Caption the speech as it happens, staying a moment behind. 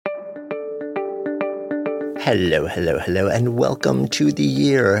Hello, hello, hello, and welcome to the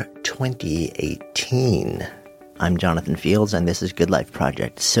year 2018. I'm Jonathan Fields, and this is Good Life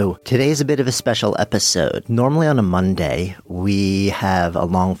Project. So today's a bit of a special episode. Normally on a Monday, we have a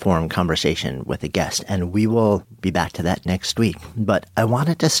long-form conversation with a guest, and we will be back to that next week. But I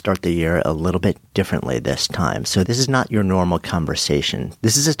wanted to start the year a little bit differently this time. So this is not your normal conversation.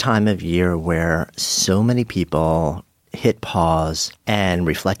 This is a time of year where so many people hit pause and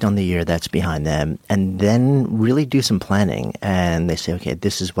reflect on the year that's behind them, and then really do some planning. And they say, okay,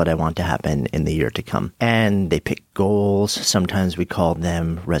 this is what I want to happen in the year to come. And they pick goals. Sometimes we call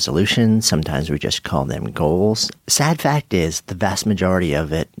them resolutions. Sometimes we just call them goals. Sad fact is, the vast majority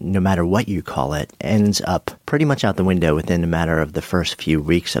of it, no matter what you call it, ends up pretty much out the window within a matter of the first few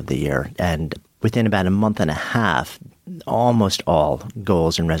weeks of the year. And within about a month and a half, almost all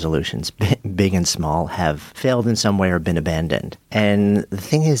goals and resolutions, big and small, have failed in some way or been abandoned. And the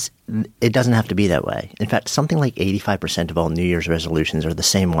thing is, it doesn't have to be that way. In fact, something like 85% of all New Year's resolutions are the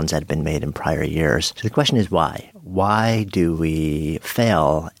same ones that have been made in prior years. So the question is why? Why do we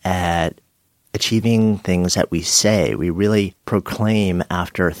fail at achieving things that we say, we really proclaim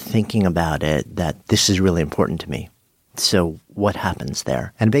after thinking about it, that this is really important to me? So what happens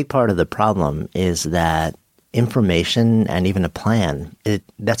there? And a big part of the problem is that information and even a plan,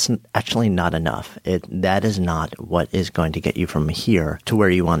 that's actually not enough. That is not what is going to get you from here to where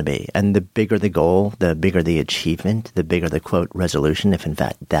you want to be. And the bigger the goal, the bigger the achievement, the bigger the quote resolution, if in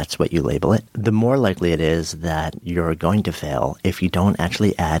fact that's what you label it, the more likely it is that you're going to fail if you don't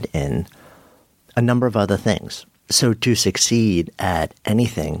actually add in a number of other things. So to succeed at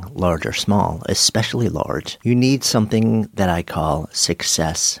anything, large or small, especially large, you need something that I call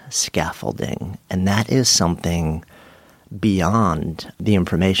success scaffolding. And that is something beyond the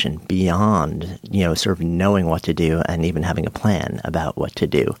information, beyond, sort of knowing what to do and even having a plan about what to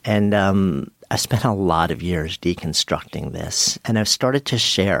do. And I spent a lot of years deconstructing this, and I've started to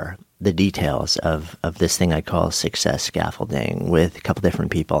share the details of this thing I call success scaffolding with a couple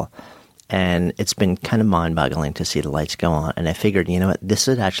different people. And it's been kind of mind-boggling to see the lights go on. And I figured, this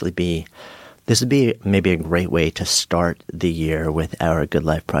would be maybe a great way to start the year with our Good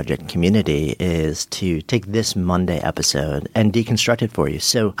Life Project community, is to take this Monday episode and deconstruct it for you.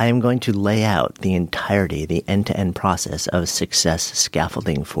 So I am going to lay out the entirety, the end-to-end process of success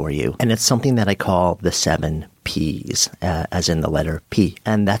scaffolding for you. And it's something that I call the 7 P's, as in the letter P.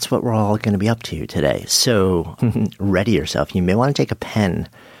 And that's what we're all going to be up to today. So ready yourself. You may want to take a pen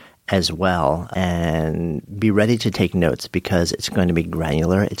as well, and be ready to take notes, because it's going to be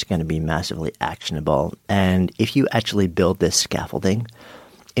granular, it's going to be massively actionable. And if you actually build this scaffolding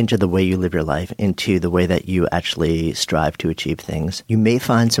into the way you live your life, into the way that you actually strive to achieve things, you may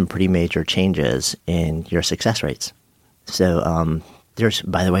find some pretty major changes in your success rates. So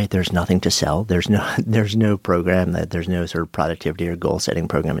by the way, there's nothing to sell. There's no program, there's no sort of productivity or goal setting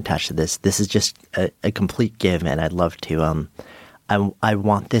program attached to this. This is just a complete give, and I'd love to I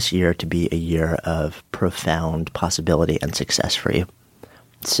want this year to be a year of profound possibility and success for you.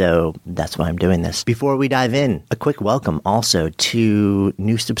 So that's why I'm doing this. Before we dive in, a quick welcome also to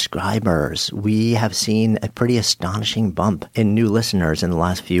new subscribers. We have seen a pretty astonishing bump in new listeners in the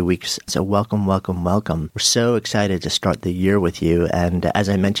last few weeks. So welcome, welcome, welcome. We're so excited to start the year with you. And as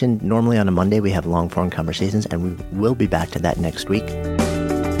I mentioned, normally on a Monday we have long-form conversations, and we will be back to that next week.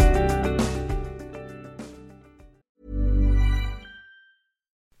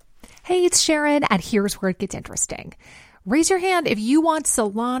 Hey, it's Sharon, and here's where it gets interesting. Raise your hand if you want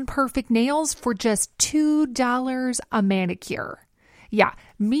salon perfect nails for just $2 a manicure. Yeah,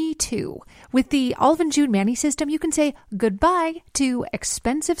 me too. With the Olive & June Mani system, you can say goodbye to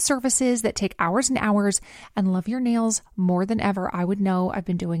expensive services that take hours and hours and love your nails more than ever. I would know. I've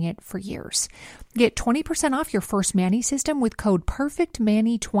been doing it for years. Get 20% off your first Mani system with code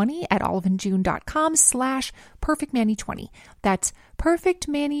PERFECTMANI20 at oliveandjune.com/PerfectMani20. That's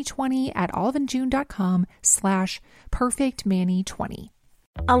PerfectMani20 at oliveandjune.com/PerfectMani20.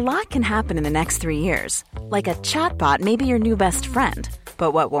 A lot can happen in the next 3 years. Like a chatbot may be your new best friend.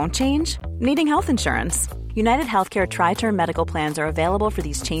 But what won't change? Needing health insurance. United Healthcare Tri-Term Medical Plans are available for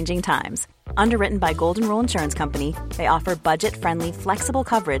these changing times. Underwritten by Golden Rule Insurance Company, they offer budget-friendly, flexible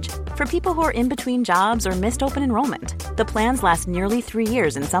coverage for people who are in between jobs or missed open enrollment. The plans last nearly 3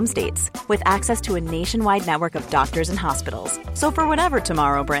 years in some states, with access to a nationwide network of doctors and hospitals. So for whatever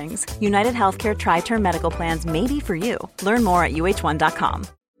tomorrow brings, United Healthcare Tri-Term Medical Plans may be for you. Learn more at uh1.com.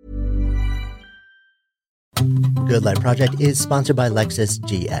 Good Life Project is sponsored by Lexus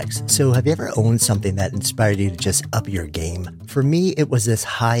GX. So have you ever owned something that inspired you to just up your game? For me, it was this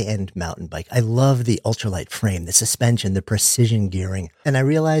high-end mountain bike. I love the ultralight frame, the suspension, the precision gearing, and I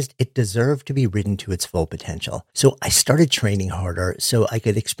realized it deserved to be ridden to its full potential. So I started training harder so I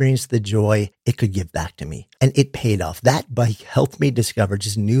could experience the joy it could give back to me. And it paid off. That bike helped me discover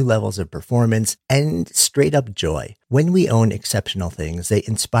just new levels of performance and straight up joy. When we own exceptional things, they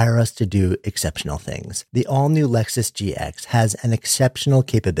inspire us to do exceptional things. The all-new Lexus GX has an exceptional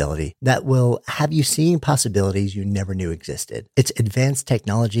capability that will have you seeing possibilities you never knew existed. Its advanced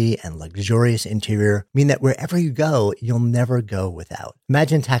technology and luxurious interior mean that wherever you go, you'll never go without.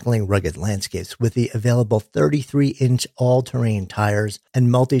 Imagine tackling rugged landscapes with the available 33-inch all-terrain tires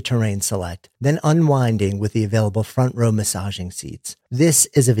and multi-terrain select, then unwinding with the available front-row massaging seats. This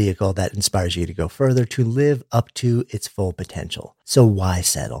is a vehicle that inspires you to go further, to live up to its full potential. So why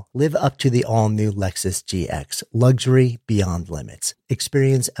settle? Live up to the all-new Lexus GX. Luxury beyond limits.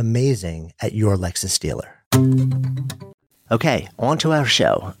 Experience amazing at your Lexus dealer. Okay, on to our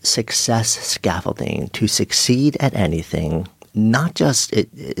show. Success scaffolding. To succeed at anything,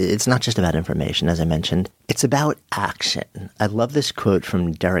 it's not just about information, as I mentioned. It's about action. I love this quote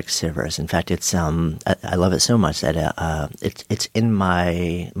from Derek Sivers. In fact, I love it so much that it's in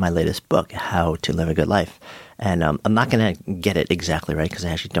my latest book, How to Live a Good Life. And I'm not going to get it exactly right because I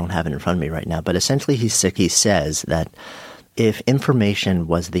actually don't have it in front of me right now. But essentially, he says that if information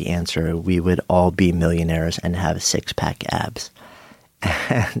was the answer, we would all be millionaires and have six-pack abs.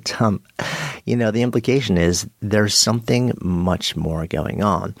 And, the implication is there's something much more going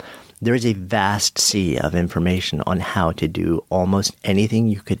on. There is a vast sea of information on how to do almost anything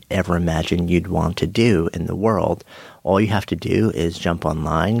you could ever imagine you'd want to do in the world. All you have to do is jump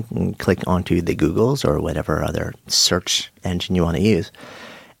online and click onto the Googles or whatever other search engine you want to use,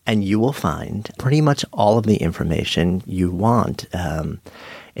 and you will find pretty much all of the information you want.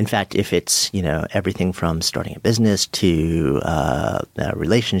 In fact, if it's, everything from starting a business to a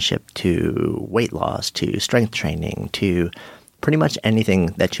relationship to weight loss to strength training to pretty much anything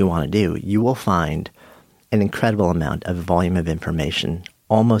that you want to do, you will find an incredible amount of volume of information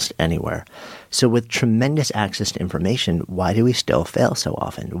almost anywhere. So with tremendous access to information, why do we still fail so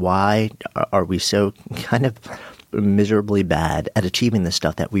often? Why are we so kind of miserably bad at achieving the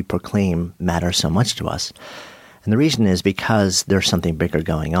stuff that we proclaim matters so much to us? And the reason is because there's something bigger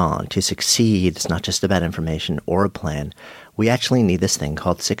going on. To succeed, it's not just about information or a plan. We actually need this thing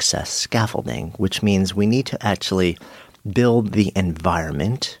called success scaffolding, which means we need to actually build the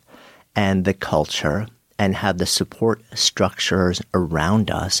environment and the culture and have the support structures around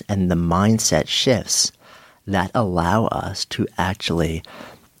us and the mindset shifts that allow us to actually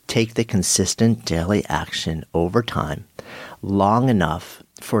take the consistent daily action over time long enough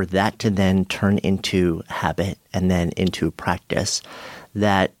for that to then turn into habit and then into practice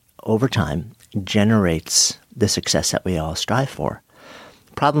that over time generates the success that we all strive for.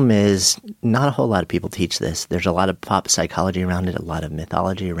 Problem is, not a whole lot of people teach this. There's a lot of pop psychology around it, a lot of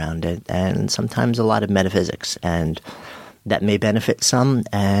mythology around it, and sometimes a lot of metaphysics. And that may benefit some,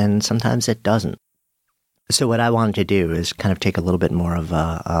 and sometimes it doesn't. So what I wanted to do is kind of take a little bit more of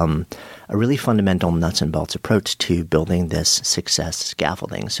a really fundamental nuts and bolts approach to building this success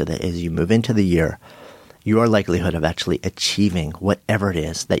scaffolding so that as you move into the year, your likelihood of actually achieving whatever it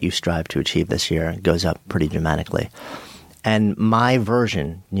is that you strive to achieve this year goes up pretty dramatically. And my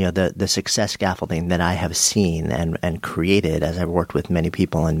version, the success scaffolding that I have seen and created as I've worked with many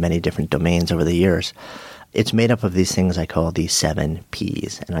people in many different domains over the years, it's made up of these things I call the 7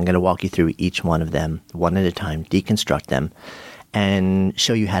 Ps. And I'm going to walk you through each one of them, one at a time, deconstruct them, and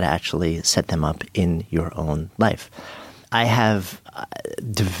show you how to actually set them up in your own life. I have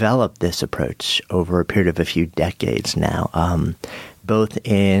developed this approach over a period of a few decades now, both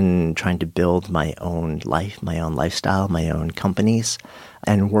in trying to build my own life, my own lifestyle, my own companies,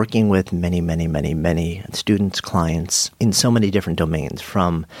 and working with many students, clients in so many different domains,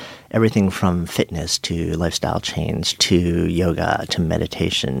 from everything from fitness to lifestyle change to yoga to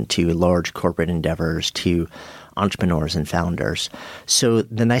meditation to large corporate endeavors to entrepreneurs and founders. So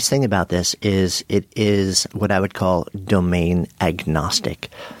the nice thing about this is it is what I would call domain agnostic.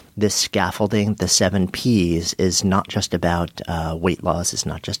 This scaffolding, the 7 Ps, is not just about weight loss. It's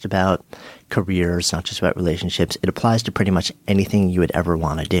not just about careers. It's not just about relationships. It applies to pretty much anything you would ever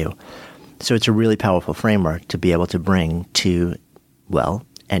want to do. So it's a really powerful framework to be able to bring to, well,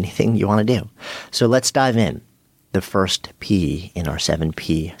 anything you want to do. So let's dive in. The first P in our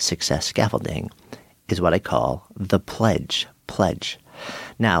 7P success scaffolding is what I call the pledge.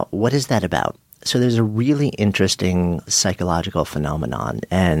 Now, what is that about? So there's a really interesting psychological phenomenon,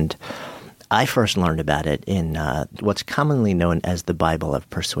 and I first learned about it in what's commonly known as the Bible of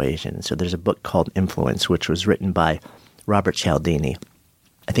Persuasion. So there's a book called Influence, which was written by Robert Cialdini.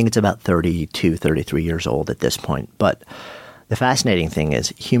 I think it's about 32, 33 years old at this point. But the fascinating thing is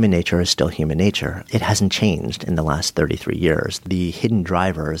human nature is still human nature. It hasn't changed in the last 33 years. The hidden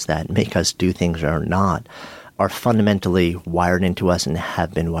drivers that make us do things or not are fundamentally wired into us and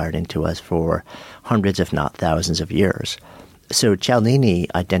have been wired into us for hundreds, if not thousands of years. So Cialdini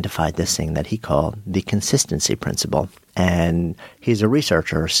identified this thing that he called the consistency principle. And he's a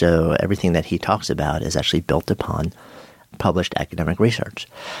researcher, so everything that he talks about is actually built upon published academic research.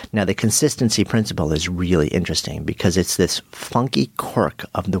 Now, the consistency principle is really interesting because it's this funky quirk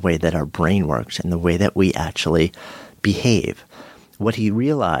of the way that our brain works and the way that we actually behave. What he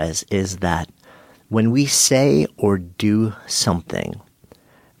realized is that when we say or do something,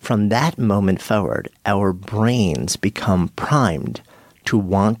 from that moment forward, our brains become primed to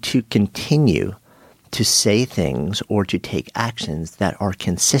want to continue to say things or to take actions that are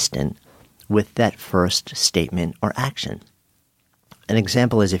consistent with that first statement or action. An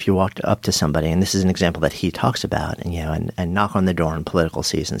example is if you walked up to somebody, and this is an example that he talks about, and knock on the door in political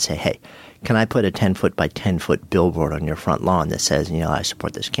season and say, hey, can I put a 10-foot by 10-foot billboard on your front lawn that says, I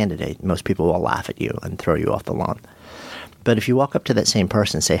support this candidate? Most people will laugh at you and throw you off the lawn. But if you walk up to that same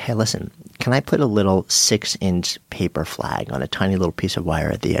person and say, hey, listen, can I put a little 6-inch paper flag on a tiny little piece of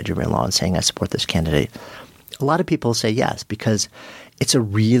wire at the edge of your lawn saying I support this candidate? A lot of people say yes because it's a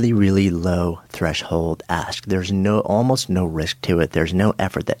really, really low threshold ask. There's almost no risk to it. There's no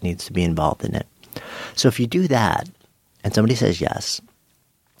effort that needs to be involved in it. So if you do that and somebody says yes,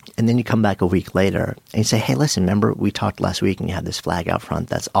 and then you come back a week later and you say, hey, listen, remember we talked last week and you had this flag out front.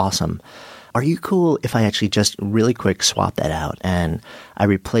 That's awesome. Are you cool if I actually just really quick swap that out and I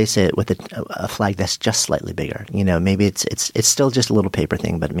replace it with a flag that's just slightly bigger? Maybe it's still just a little paper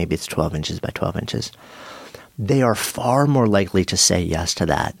thing, but maybe it's 12 inches by 12 inches. They are far more likely to say yes to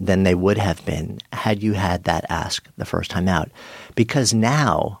that than they would have been had you had that ask the first time out. Because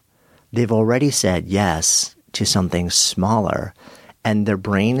now they've already said yes to something smaller and their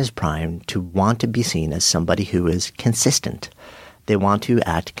brain is primed to want to be seen as somebody who is consistent. They want to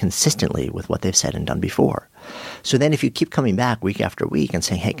act consistently with what they've said and done before. So then if you keep coming back week after week and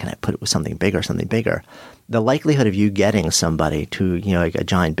saying, hey, can I put it with something bigger, the likelihood of you getting somebody to, like a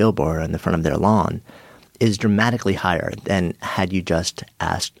giant billboard in the front of their lawn is dramatically higher than had you just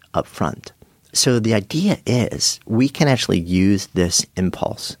asked up front. So the idea is we can actually use this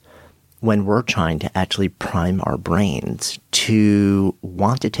impulse when we're trying to actually prime our brains to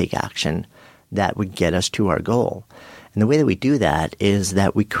want to take action that would get us to our goal. And the way that we do that is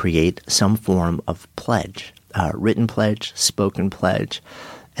that we create some form of pledge, written pledge, spoken pledge,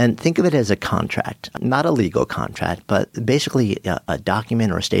 and think of it as a contract, not a legal contract, but basically a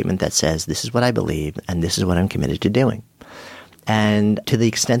document or a statement that says, this is what I believe and this is what I'm committed to doing. And to the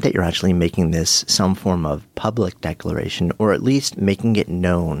extent that you're actually making this some form of public declaration, or at least making it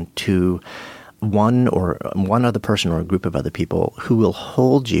known to one other person or a group of other people who will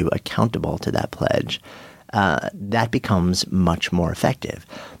hold you accountable to that pledge, that becomes much more effective.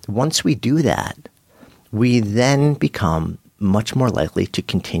 Once we do that, we then become much more likely to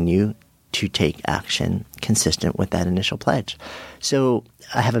continue to take action consistent with that initial pledge. So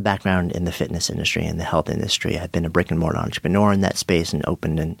I have a background in the fitness industry and the health industry. I've been a brick and mortar entrepreneur in that space and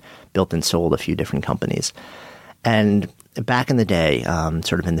opened and built and sold a few different companies. And back in the day,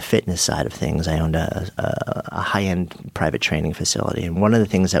 sort of in the fitness side of things, I owned a high-end private training facility. And one of the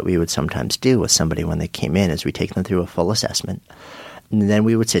things that we would sometimes do with somebody when they came in is we take them through a full assessment. And then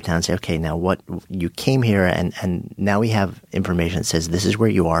we would sit down and say, okay, now what you came here and now we have information that says this is where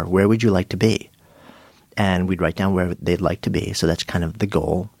you are. Where would you like to be? And we'd write down where they'd like to be. So that's kind of the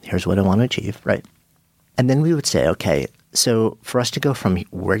goal. Here's what I want to achieve, right? And then we would say, okay, so for us to go from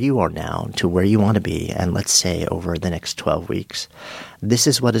where you are now to where you want to be, and let's say over the next 12 weeks, this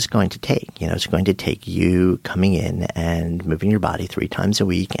is what it's going to take. It's going to take you coming in and moving your body 3 times a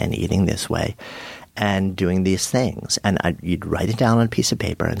week and eating this way and doing these things. And you'd write it down on a piece of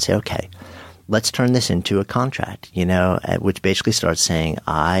paper and say, okay, let's turn this into a contract, which basically starts saying,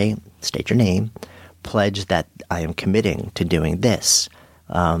 I state your name, pledge that I am committing to doing this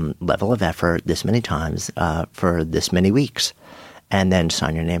level of effort this many times for this many weeks, and then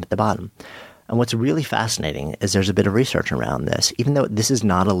sign your name at the bottom. And what's really fascinating is there's a bit of research around this. Even though this is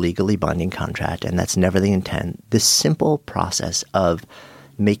not a legally binding contract, and that's never the intent, this simple process of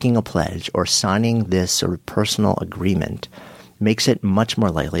making a pledge or signing this sort of personal agreement makes it much more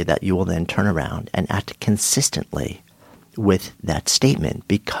likely that you will then turn around and act consistently with that statement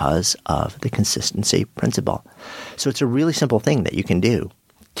because of the consistency principle. So it's a really simple thing that you can do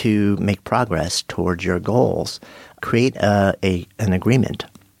to make progress towards your goals, create an agreement,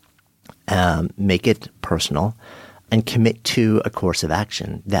 make it personal, and commit to a course of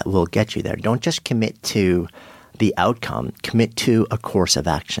action that will get you there. Don't just commit to the outcome. Commit to a course of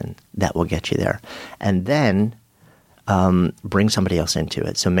action that will get you there. And then bring somebody else into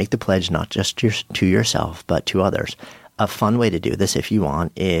it. So make the pledge not just to yourself, but to others. A fun way to do this, if you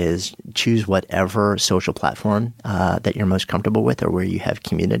want, is choose whatever social platform that you're most comfortable with, or where you have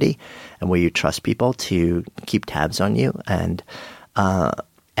community and where you trust people to keep tabs on you, and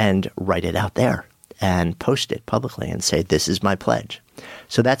write it out there and post it publicly and say, this is my pledge.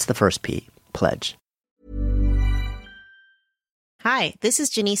 So that's the first P, pledge. Hi, this is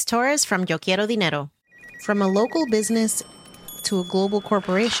Janice Torres from Yo Quiero Dinero. From a local business to a global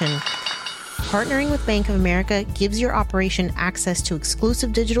corporation, partnering with Bank of America gives your operation access to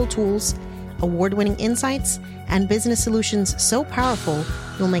exclusive digital tools, award-winning insights, and business solutions so powerful,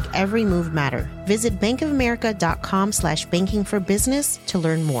 you'll make every move matter. Visit bankofamerica.com/banking for business to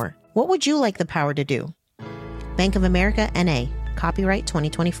learn more. What would you like the power to do? Bank of America, N.A., copyright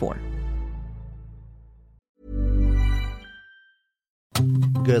 2024.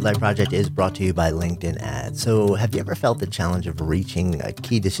 Good Life Project is brought to you by LinkedIn Ads. So have you ever felt the challenge of reaching a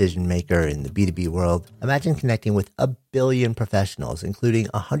key decision maker in the B2B world? Imagine connecting with 1 billion professionals, including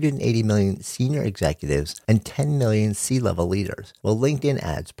 180 million senior executives and 10 million C-level leaders. Well, LinkedIn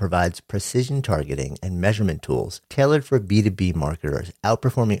Ads provides precision targeting and measurement tools tailored for B2B marketers,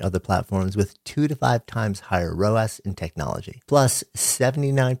 outperforming other platforms with 2 to 5 times higher ROAS in technology. Plus,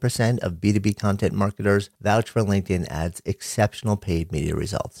 79% of B2B content marketers vouch for LinkedIn Ads' exceptional paid media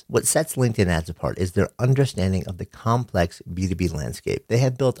results. What sets LinkedIn Ads apart is their understanding of the complex B2B landscape. They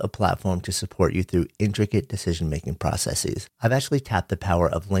have built a platform to support you through intricate decision-making processes. I've actually tapped the power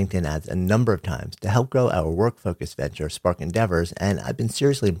of LinkedIn Ads a number of times to help grow our work-focused venture, Spark Endeavors, and I've been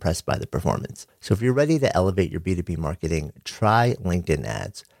seriously impressed by the performance. So if you're ready to elevate your B2B marketing, try LinkedIn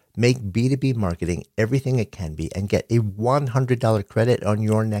Ads. Make B2B marketing everything it can be and get a $100 credit on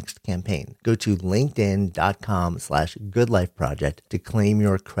your next campaign. Go to linkedin.com/goodlifeproject to claim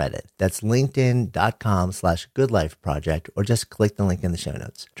your credit. That's linkedin.com/goodlifeproject, or just click the link in the show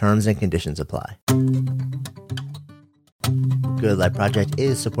notes. Terms and conditions apply. Good Life Project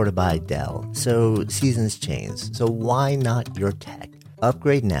is supported by Dell. So seasons change. So why not your tech?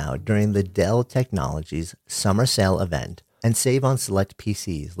 Upgrade now during the Dell Technologies Summer Sale event and save on select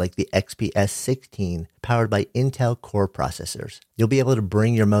PCs like the XPS 16 powered by Intel Core processors. You'll be able to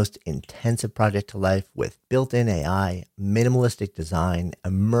bring your most intensive project to life with built-in AI, minimalistic design,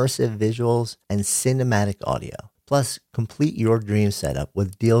 immersive visuals, and cinematic audio. Plus, complete your dream setup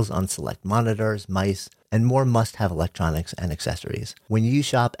with deals on select monitors, mice, and more must-have electronics and accessories. When you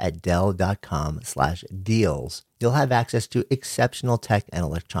shop at Dell.com/deals, you'll have access to exceptional tech and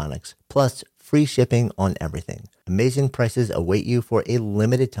electronics, plus free shipping on everything. Amazing prices await you for a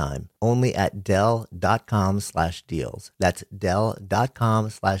limited time only at Dell.com/deals. That's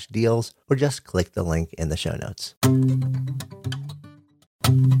Dell.com/deals, or just click the link in the show notes.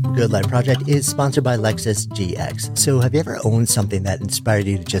 Good Life Project is sponsored by Lexus GX. So have you ever owned something that inspired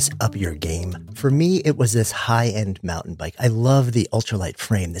you to just up your game? For me, it was this high-end mountain bike. I love the ultralight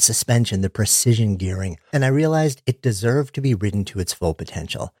frame, the suspension, the precision gearing, and I realized it deserved to be ridden to its full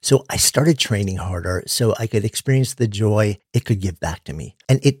potential. So I started training harder so I could experience the joy it could give back to me.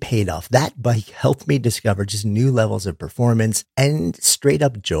 And it paid off. That bike helped me discover just new levels of performance and straight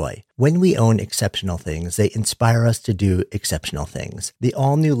up joy. When we own exceptional things, they inspire us to do exceptional things. The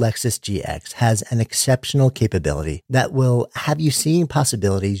all-new Lexus GX has an exceptional capability that will have you seeing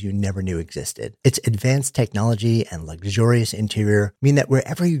possibilities you never knew existed. Its advanced technology and luxurious interior mean that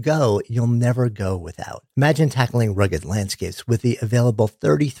wherever you go, you'll never go without. Imagine tackling rugged landscapes with the available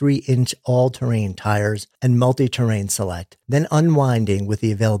 33-inch all-terrain tires and multi-terrain select, then unwinding with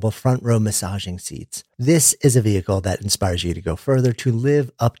the available front-row massaging seats. This is a vehicle that inspires you to go further, to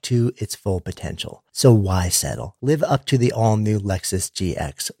live up to its full potential. So why settle? Live up to the all-new Lexus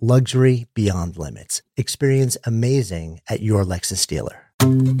GX, luxury beyond limits. Experience amazing at your Lexus dealer.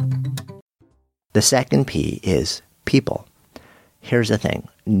 The second P is people. Here's the thing.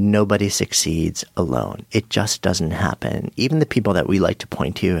 Nobody succeeds alone. It just doesn't happen. Even the people that we like to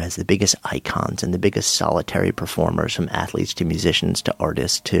point to as the biggest icons and the biggest solitary performers, from athletes to musicians to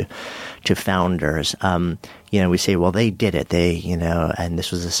artists to founders, we say, well, they did it. And this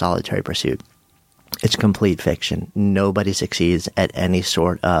was a solitary pursuit. It's complete fiction. Nobody succeeds at any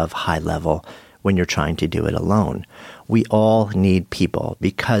sort of high level when you're trying to do it alone. We all need people,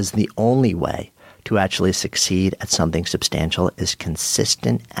 because the only way to actually succeed at something substantial is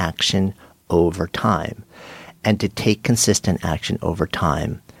consistent action over time. and to take consistent action over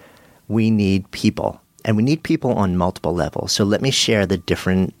time, we need people. And we need people on multiple levels. So let me share the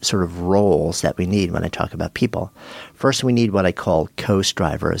different sort of roles that we need when I talk about people. First, we need what I call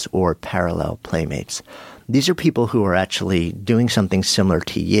co-strivers or parallel playmates. These are people who are actually doing something similar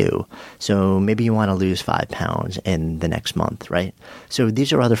to you. So maybe you want to lose 5 pounds in the next month, right? So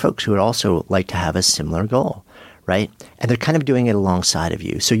these are other folks who would also like to have a similar goal, right? And they're kind of doing it alongside of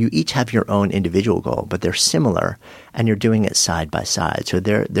you. So you each have your own individual goal, but they're similar and you're doing it side by side. So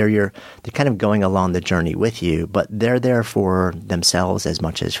they're kind of going along the journey with you, but they're there for themselves as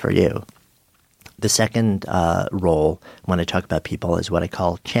much as for you. The second role when I talk about people is what I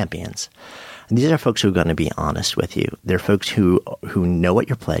call champions. And these are folks who are going to be honest with you. They're folks who know what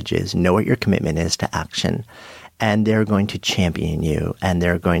your pledge is, know what your commitment is to action, and they're going to champion you, and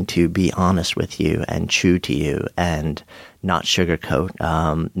they're going to be honest with you and true to you and not sugarcoat,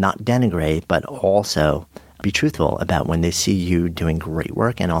 not denigrate, but also be truthful about when they see you doing great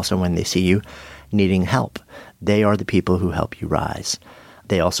work and also when they see you needing help. They are the people who help you rise.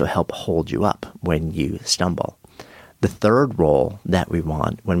 They also help hold you up when you stumble. The third role that we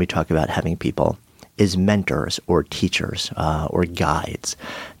want when we talk about having people is mentors or teachers or guides.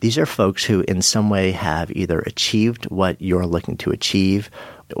 These are folks who in some way have either achieved what you're looking to achieve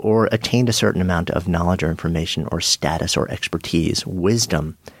or attained a certain amount of knowledge or information or status or expertise,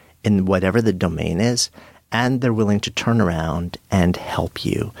 wisdom in whatever the domain is, and they're willing to turn around and help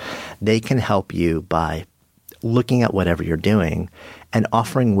you. They can help you by looking at whatever you're doing and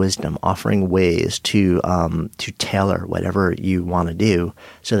offering wisdom, offering ways to tailor whatever you want to do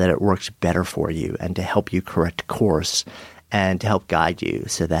so that it works better for you and to help you correct course and to help guide you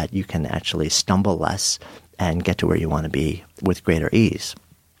so that you can actually stumble less and get to where you want to be with greater ease.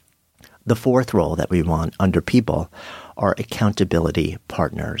 The fourth role that we want under people are accountability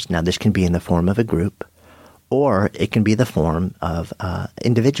partners. Now, this can be in the form of a group, or it can be the form of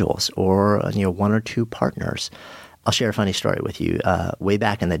individuals or one or two partners. I'll share a funny story with you. Way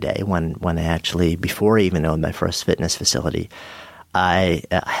back in the day when I actually, before I even owned my first fitness facility, I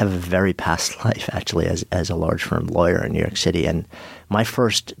have a very past life actually as a large firm lawyer in New York City. And my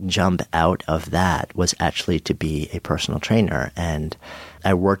first jump out of that was actually to be a personal trainer. And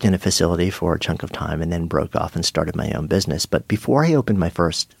I worked in a facility for a chunk of time and then broke off and started my own business. But before I opened my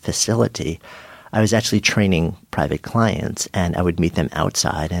first facility, I was actually training private clients and I would meet them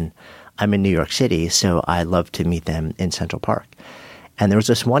outside. And I'm in New York City, so I love to meet them in Central Park. And there was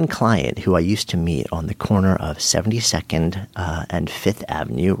this one client who I used to meet on the corner of 72nd and 5th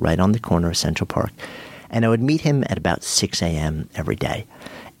Avenue, right on the corner of Central Park. And I would meet him at about 6 a.m. every day.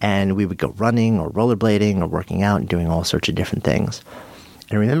 And we would go running or rollerblading or working out and doing all sorts of different things.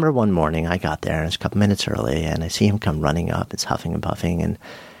 And I remember one morning I got there, and it's a couple minutes early, and I see him come running up. It's huffing and puffing, and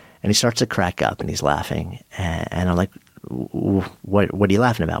he starts to crack up, and he's laughing. And I'm like, what are you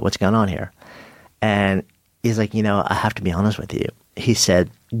laughing about? What's going on here? And he's like, I have to be honest with you. He said,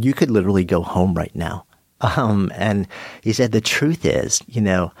 you could literally go home right now. And he said, the truth is,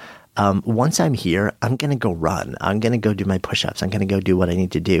 once I'm here, I'm going to go run. I'm going to go do my push-ups. I'm going to go do what I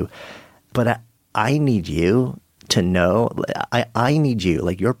need to do. But I need you to know, I need you,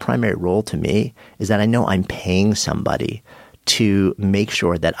 like your primary role to me is that I know I'm paying somebody to make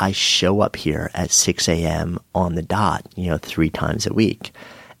sure that I show up here at 6 a.m. on the dot, 3 times a week.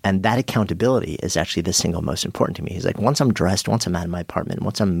 And that accountability is actually the single most important to me. He's like, once I'm dressed, once I'm out of my apartment,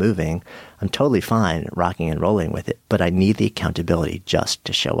 once I'm moving, I'm totally fine rocking and rolling with it. But I need the accountability just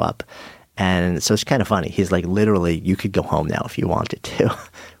to show up. And so it's kind of funny. He's like, literally, you could go home now if you wanted to,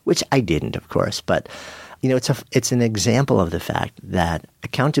 which I didn't, of course. But it's an example of the fact that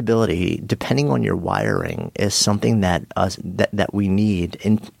accountability, depending on your wiring, is something that we need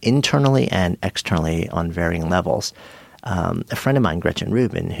internally and externally on varying levels. A friend of mine, Gretchen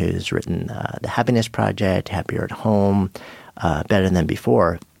Rubin, who's written The Happiness Project, Happier at Home, Better Than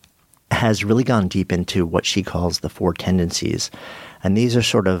Before, has really gone deep into what she calls the 4 tendencies. And these are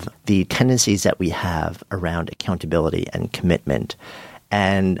sort of the tendencies that we have around accountability and commitment.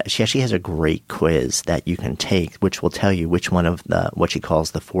 And she actually has a great quiz that you can take, which will tell you which one of what she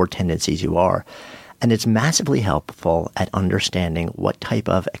calls the 4 tendencies you are. And it's massively helpful at understanding what type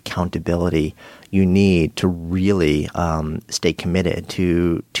of accountability you need to really stay committed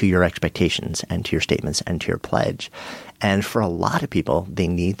to your expectations and to your statements and to your pledge. And for a lot of people, they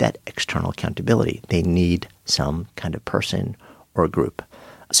need that external accountability. They need some kind of person or group.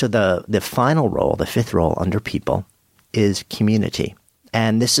 So the final role, the 5th role under people, is community.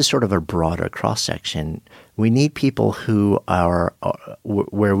 And this is sort of a broader cross-section. We need people who are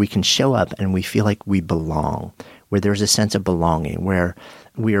where we can show up and we feel like we belong, where there's a sense of belonging, where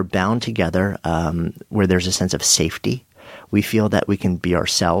We are bound together where there's a sense of safety. We feel that we can be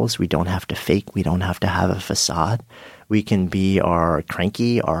ourselves. We don't have to fake. We don't have to have a facade. We can be our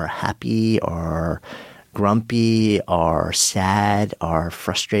cranky, our happy, our grumpy, our sad, our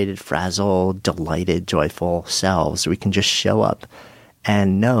frustrated, frazzled, delighted, joyful selves. We can just show up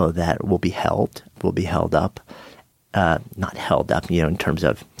and know that we'll be held up. Not held up, in terms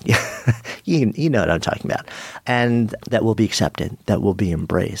of, you know what I'm talking about. And that will be accepted, that will be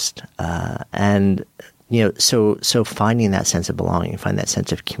embraced. So finding that sense of belonging, find that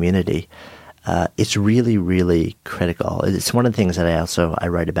sense of community, it's really, really critical. It's one of the things that I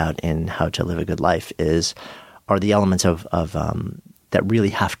write about in How to Live a Good Life are the elements of that really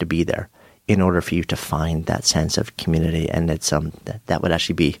have to be there in order for you to find that sense of community. And it's that would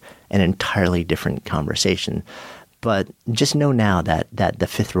actually be an entirely different conversation. But just know now that the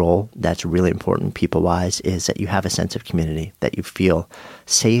fifth role that's really important people-wise is that you have a sense of community, that you feel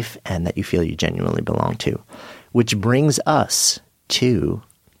safe and that you feel you genuinely belong to. Which brings us to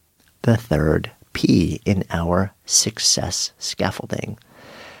the third P in our success scaffolding.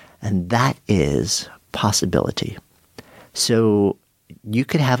 And that is possibility. So you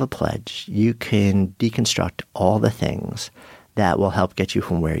could have a pledge. You can deconstruct all the things that will help get you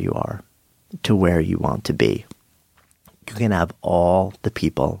from where you are to where you want to be. You can have all the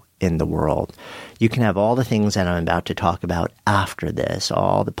people in the world. You can have all the things that I'm about to talk about after this,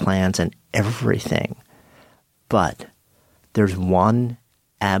 all the plans and everything. But there's one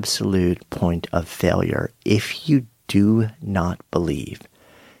absolute point of failure. If you do not believe,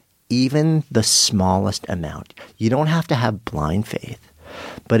 even the smallest amount, you don't have to have blind faith,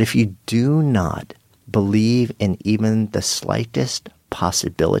 but if you do not believe in even the slightest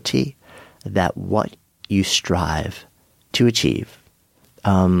possibility that what you strive to achieve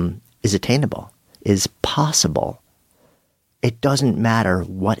is attainable, is possible, it doesn't matter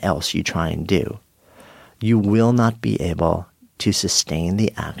what else you try and do. You will not be able to sustain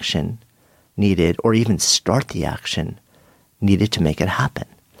the action needed or even start the action needed to make it happen.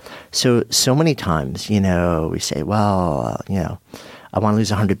 So many times, we say, well, I want to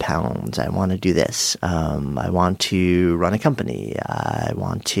lose 100 pounds. I want to do this. I want to run a company. I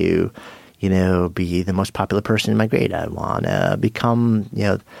want to be the most popular person in my grade. I want to become,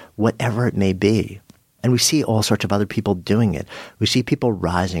 whatever it may be. And we see all sorts of other people doing it. We see people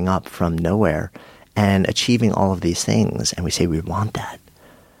rising up from nowhere and achieving all of these things. And we say, we want that,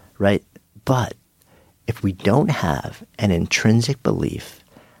 right? But if we don't have an intrinsic belief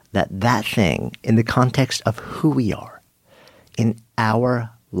that that thing, in the context of who we are, in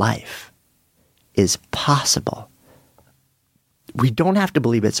our life, is possible, we don't have to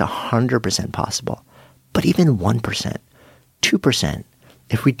believe it's 100% possible, but even 1%, 2%,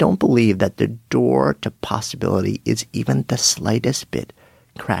 if we don't believe that the door to possibility is even the slightest bit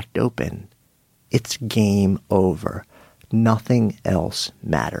cracked open, it's game over. Nothing else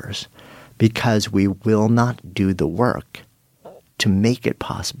matters because we will not do the work to make it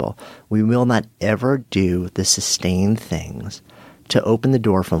possible. We will not ever do the sustained things to open the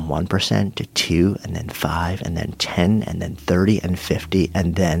door from 1% to 2 and then 5 and then 10 and then 30 and 50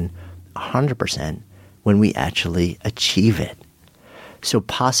 and then 100% when we actually achieve it. So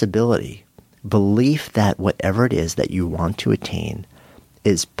possibility, belief that whatever it is that you want to attain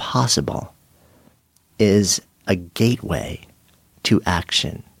is possible, is a gateway to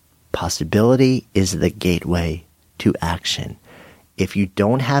action. Possibility is the gateway to action. If you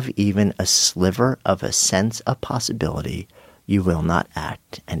don't have even a sliver of a sense of possibility, you will not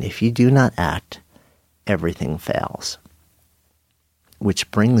act. And if you do not act, everything fails. Which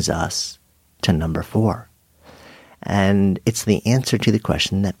brings us to number 4. And it's the answer to the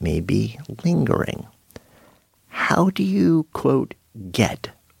question that may be lingering. How do you, quote, get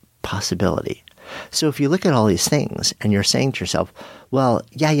possibility? So if you look at all these things and you're saying to yourself, well,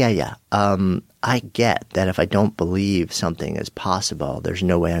 I get that if I don't believe something is possible, there's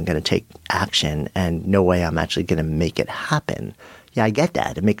no way I'm going to take action and no way I'm actually going to make it happen. Yeah, I get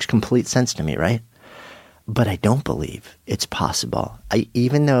that. It makes complete sense to me, right? But I don't believe it's possible.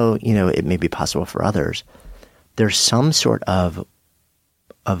 Even though, it may be possible for others, there's some sort of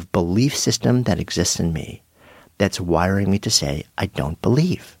belief system that exists in me that's wiring me to say, I don't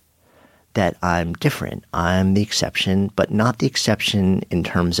believe that I'm different. I'm the exception, but not the exception in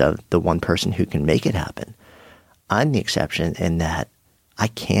terms of the one person who can make it happen. I'm the exception in that I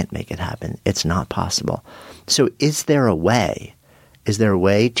can't make it happen. It's not possible. So is there a way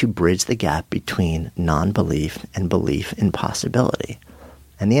to bridge the gap between non-belief and belief in possibility?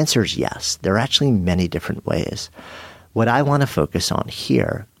 And the answer is yes. There are actually many different ways. What I want to focus on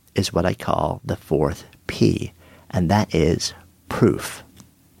here is what I call the 4th P, and that is proof.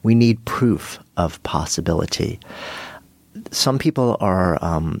 We need proof of possibility. Some people are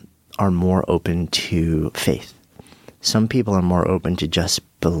more open to faith. Some people are more open to just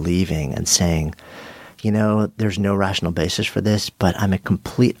believing and saying, there's no rational basis for this, but I'm a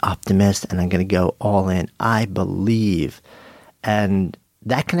complete optimist and I'm going to go all in. I believe. And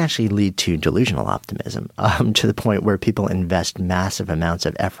that can actually lead to delusional optimism, to the point where people invest massive amounts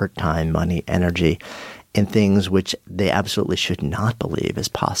of effort, time, money, energy in things which they absolutely should not believe is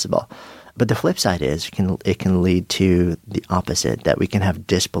possible. But the flip side is it can lead to the opposite, that we can have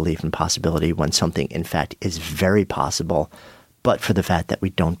disbelief in possibility when something, in fact, is very possible, but for the fact that we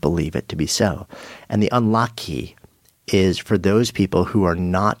don't believe it to be so. And the unlock key is for those people who are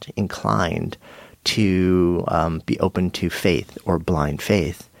not inclined to be open to faith or blind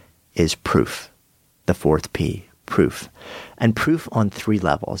faith is proof, the fourth P, proof. And proof on 3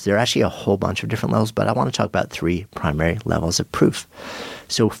 levels. There are actually a whole bunch of different levels, but I want to talk about 3 primary levels of proof.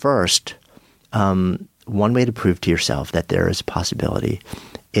 So first, one way to prove to yourself that there is a possibility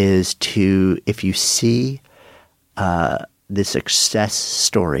is to, if you see the success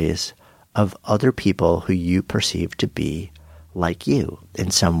stories of other people who you perceive to be like you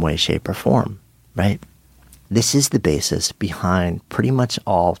in some way, shape, or form, right? This is the basis behind pretty much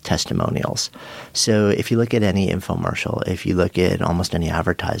all testimonials. So if you look at any infomercial, if you look at almost any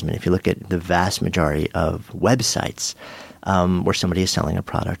advertisement, if you look at the vast majority of websites where somebody is selling a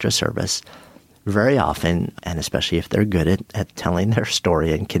product or service, very often, and especially if they're good at telling their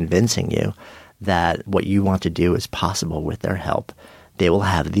story and convincing you that what you want to do is possible with their help, they will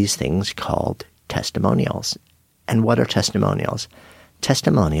have these things called testimonials. And what are testimonials?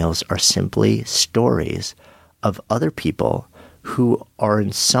 Testimonials are simply stories of other people who are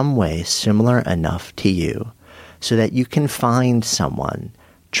in some way similar enough to you so that you can find someone,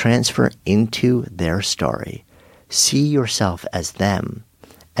 transfer into their story, see yourself as them,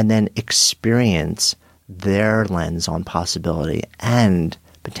 and then experience their lens on possibility and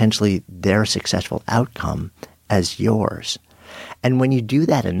potentially their successful outcome as yours. And when you do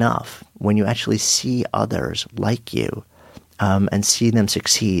that enough, when you actually see others like you and see them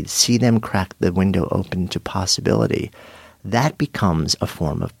succeed, see them crack the window open to possibility, that becomes a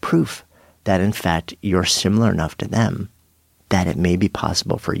form of proof that in fact you're similar enough to them that it may be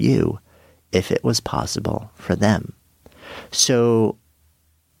possible for you if it was possible for them. So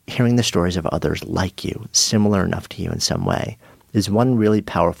hearing the stories of others like you, similar enough to you in some way, is one really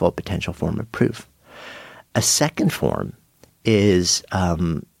powerful potential form of proof. A second form is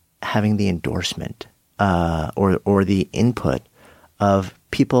having the endorsement or the input of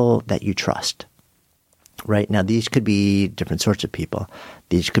people that you trust. Right now, these could be different sorts of people.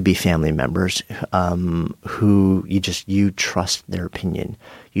 These could be family members who you trust their opinion,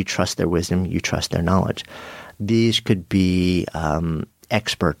 you trust their wisdom, you trust their knowledge. These could be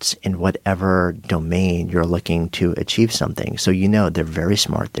experts in whatever domain you're looking to achieve something. So they're very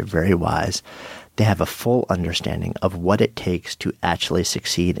smart, they're very wise. They have a full understanding of what it takes to actually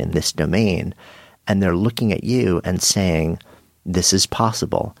succeed in this domain. And they're looking at you and saying, this is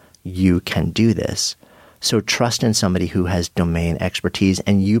possible. You can do this. So trust in somebody who has domain expertise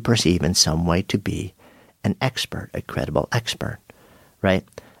and you perceive in some way to be an expert, a credible expert, right?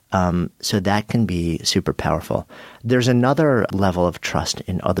 So that can be super powerful. There's another level of trust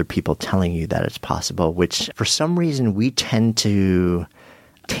in other people telling you that it's possible, which for some reason we tend to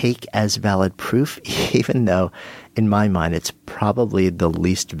take as valid proof, even though in my mind it's probably the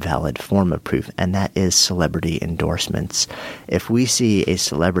least valid form of proof, and that is celebrity endorsements. If we see a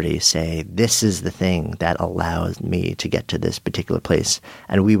celebrity say, this is the thing that allows me to get to this particular place,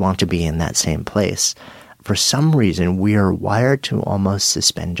 and we want to be in that same place, for some reason, we are wired to almost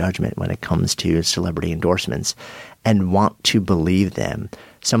suspend judgment when it comes to celebrity endorsements and want to believe them.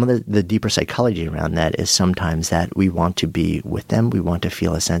 Some of the deeper psychology around that is sometimes that we want to be with them. We want to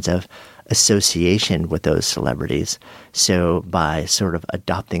feel a sense of association with those celebrities. So by sort of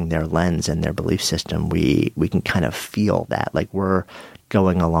adopting their lens and their belief system, we can kind of feel that, like we're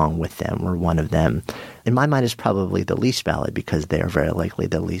going along with them. We're one of them. In my mind, it's probably the least valid because they are very likely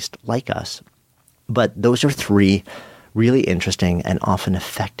the least like us. But those are 3 really interesting and often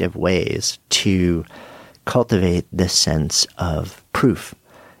effective ways to cultivate this sense of proof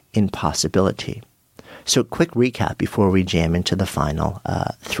in possibility. So quick recap before we jam into the final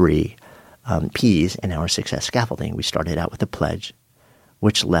 3 P's in our success scaffolding. We started out with a pledge,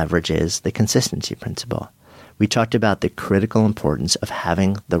 which leverages the consistency principle. We talked about the critical importance of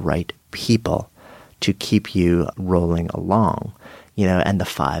having the right people to keep you rolling along. And the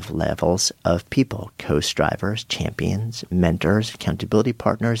 5 levels of people: co-strivers, champions, mentors, accountability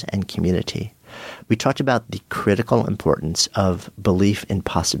partners, and community. we talked about the critical importance of belief in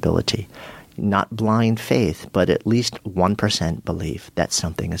possibility. Not blind faith, but at least 1% belief that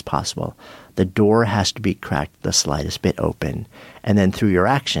something is possible. The door has to be cracked the slightest bit open, and then through your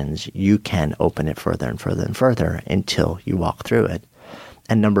actions, you can open it further and further and further until you walk through it.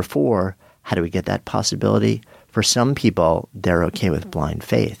 And number 4, how do we get that possibility? For some people, they're okay with blind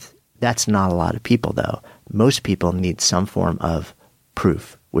faith. That's not a lot of people, though. Most people need some form of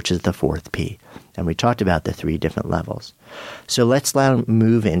proof, which is the 4th P. And we talked about the 3 different levels. So let's now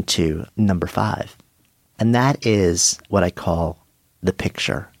move into number 5. And that is what I call the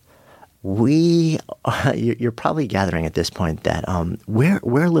picture. You're probably gathering at this point that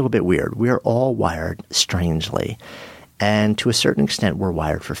we're a little bit weird. We're all wired strangely. And to a certain extent, we're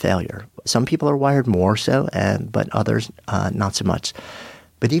wired for failure. Some people are wired more so, but others not so much.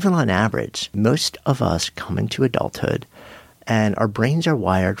 But even on average, most of us come into adulthood and our brains are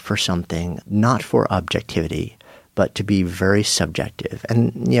wired for something not for objectivity, but to be very subjective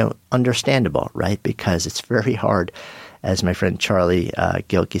and, understandable, right? Because it's very hard, as my friend Charlie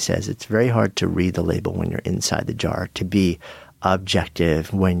Gilkey says, it's very hard to read the label when you're inside the jar, to be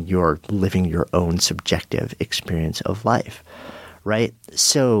objective when you're living your own subjective experience of life, right?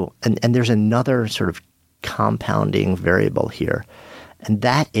 So, and there's another sort of compounding variable here, and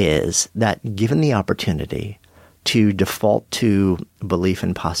that is that given the opportunity to default to belief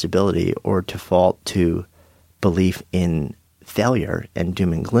in possibility or default to belief in failure and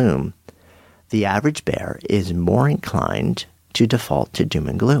doom and gloom, the average bear is more inclined to default to doom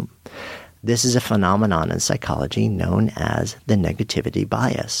and gloom. This is a phenomenon in psychology known as the negativity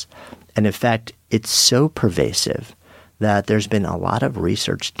bias. And in fact, it's so pervasive that there's been a lot of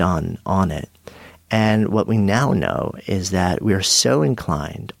research done on it. And what we now know is that we're so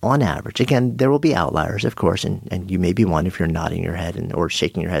inclined, on average, again, there will be outliers, of course, and you may be one if you're nodding your head or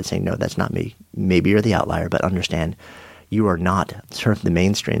shaking your head saying, no, that's not me. Maybe you're the outlier, but understand you are not sort of the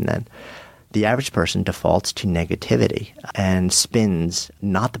mainstream then. The average person defaults to negativity and spins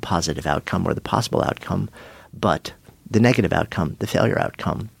not the positive outcome or the possible outcome, but the negative outcome, the failure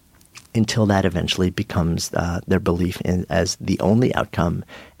outcome, until that eventually becomes their belief in as the only outcome,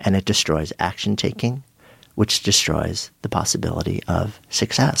 and it destroys action taking, which destroys the possibility of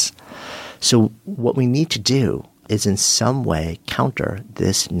success. So what we need to do is in some way counter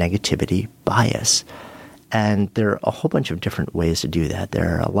this negativity bias. And there are a whole bunch of different ways to do that.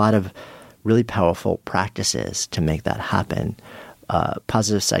 There are a lot of really powerful practices to make that happen.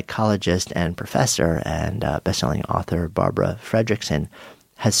 Positive psychologist and professor and best-selling author Barbara Fredrickson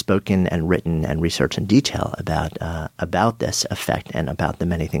has spoken and written and researched in detail about this effect and about the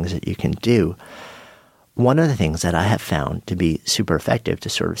many things that you can do. One of the things that I have found to be super effective to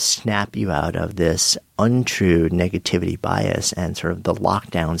sort of snap you out of this untrue negativity bias and sort of the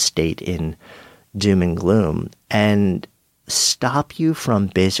lockdown state in doom and gloom and stop you from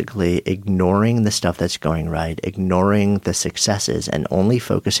basically ignoring the stuff that's going right, ignoring the successes, and only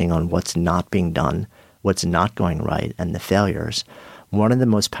focusing on what's not being done, what's not going right, and the failures. One of the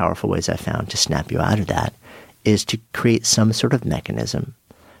most powerful ways I found to snap you out of that is to create some sort of mechanism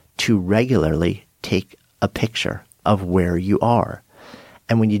to regularly take a picture of where you are.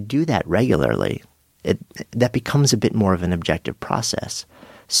 And when you do that regularly, that becomes a bit more of an objective process.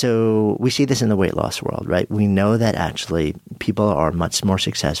 So we see this in the weight loss world, right? We know that actually people are much more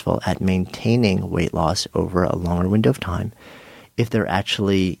successful at maintaining weight loss over a longer window of time if they're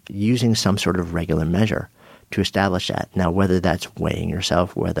actually using some sort of regular measure to establish that. Now, whether that's weighing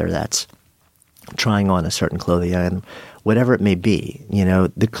yourself, whether that's trying on a certain clothing item, whatever it may be,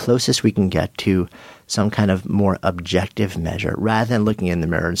 the closest we can get to some kind of more objective measure, rather than looking in the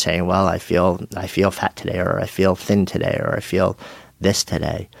mirror and saying, well, I feel fat today, or I feel thin today, or I feel this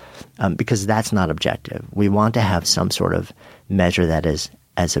today, because that's not objective. We want to have some sort of measure that is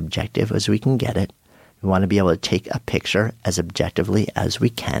as objective as we can get it. We want to be able to take a picture as objectively as we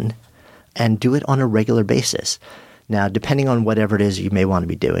can and do it on a regular basis. Now, depending on whatever it is you may want to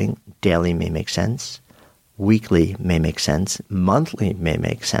be doing, daily may make sense, weekly may make sense, monthly may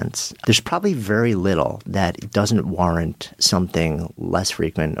make sense. There's probably very little that doesn't warrant something less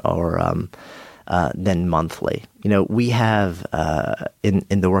frequent or than monthly. We have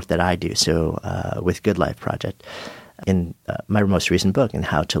in the work that I do, so with Good Life Project, in my most recent book, in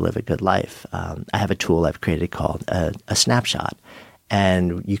How to Live a Good Life, I have a tool I've created called a snapshot.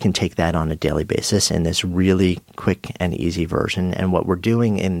 And you can take that on a daily basis in this really quick and easy version. And what we're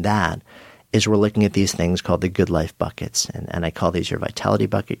doing in that is we're looking at these things called the Good Life buckets. And I call these your vitality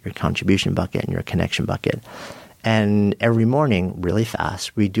bucket, your contribution bucket, and your connection bucket. And every morning, really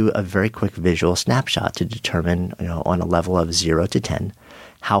fast, we do a very quick visual snapshot to determine, on a level of 0 to 10,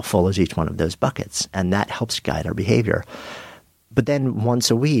 how full is each one of those buckets? And that helps guide our behavior. But then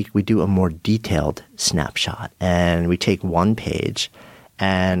once a week, we do a more detailed snapshot, and we take one page,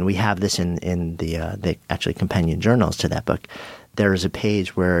 and we have this in the actually companion journals to that book. There is a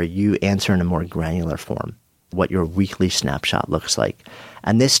page where you answer in a more granular form what your weekly snapshot looks like.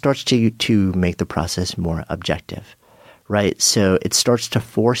 And this starts to make the process more objective, right? So it starts to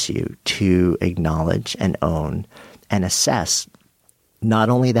force you to acknowledge and own and assess not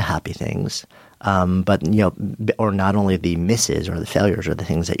only the happy things, but, or not only the misses or the failures or the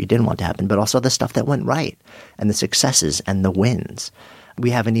things that you didn't want to happen, but also the stuff that went right and the successes and the wins. We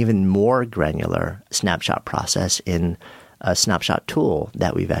have an even more granular snapshot process in a snapshot tool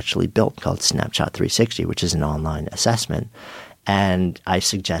that we've actually built called Snapshot 360, which is an online assessment. And I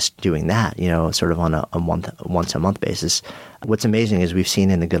suggest doing that, sort of on a once a month basis. What's amazing is we've seen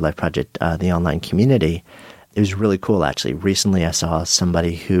in the Good Life Project, the online community, it was really cool, actually. Recently, I saw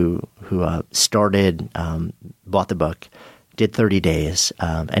somebody who started, bought the book, did 30 days,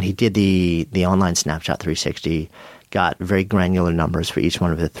 and he did the online Snapshot 360, got very granular numbers for each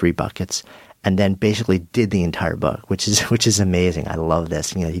one of the 3 buckets, and then basically did the entire book, which is amazing. I love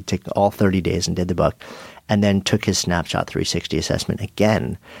this. He took all 30 days and did the book, and then took his Snapshot 360 assessment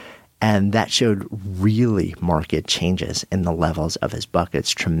again. And that showed really marked changes in the levels of his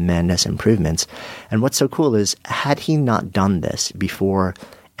buckets, tremendous improvements. And what's so cool is, had he not done this before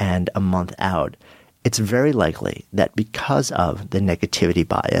and a month out, it's very likely that because of the negativity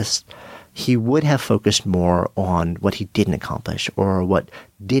bias, he would have focused more on what he didn't accomplish or what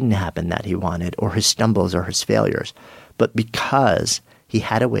didn't happen that he wanted or his stumbles or his failures. But because he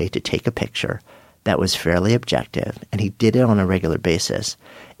had a way to take a picture that was fairly objective and he did it on a regular basis,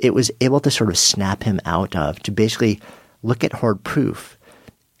 it was able to sort of snap him out of, to basically look at hard proof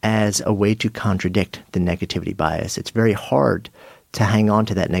as a way to contradict the negativity bias. It's very hard to hang on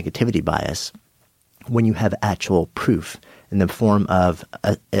to that negativity bias when you have actual proof in the form of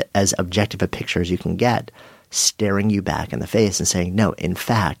as objective a picture as you can get, staring you back in the face and saying, no, in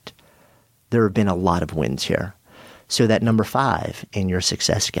fact, there have been a lot of wins here. So that number 5 in your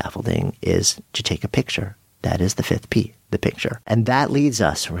success scaffolding is to take a picture. That is the 5th P, the picture. And that leads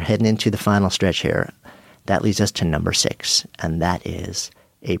us, we're heading into the final stretch here, that leads us to number 6, and that is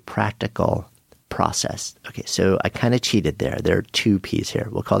a practical process. Okay, so I kind of cheated there. There are 2 P's here.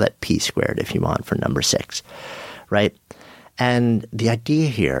 We'll call that P squared if you want for number 6, right? And the idea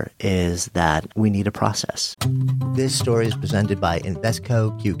here is that we need a process. This story is presented by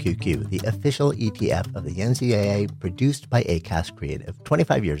Invesco QQQ, the official ETF of the NCAA, produced by Acast Creative.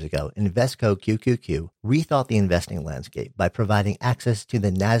 25 years ago, Invesco QQQ rethought the investing landscape by providing access to the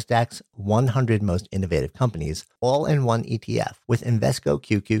Nasdaq's 100 most innovative companies, all in one ETF. With Invesco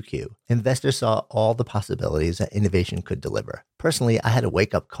QQQ, investors saw all the possibilities that innovation could deliver. Personally, I had a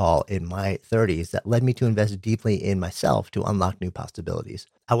wake-up call in my 30s that led me to invest deeply in myself to unlock new possibilities.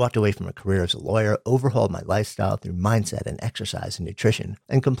 I walked away from a career as a lawyer, overhauled my lifestyle through mindset and exercise and nutrition,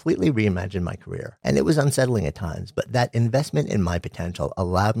 and completely reimagined my career. And it was unsettling at times, but that investment in my potential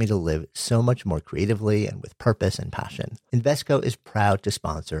allowed me to live so much more creatively and with purpose and passion. Invesco is proud to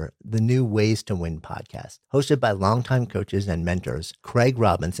sponsor the new Ways to Win podcast, hosted by longtime coaches and mentors Craig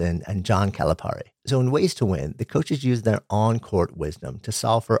Robinson and John Calipari. So in Ways to Win, the coaches use their on-court wisdom to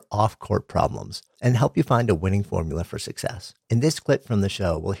solve for off-court problems and help you find a winning formula for success. In this clip from the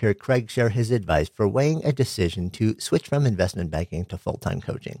show, we'll hear Craig share his advice for weighing a decision to switch from investment banking to full-time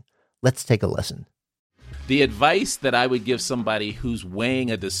coaching. Let's take a listen. The advice that I would give somebody who's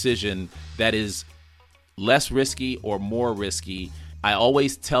weighing a decision that is less risky or more risky, I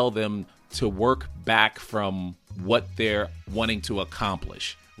always tell them to work back from what they're wanting to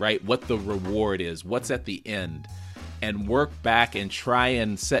accomplish. Right? What the reward is, what's at the end, and work back and try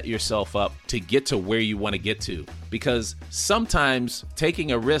and set yourself up to get to where you want to get to. Because sometimes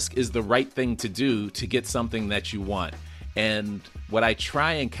taking a risk is the right thing to do to get something that you want. And what I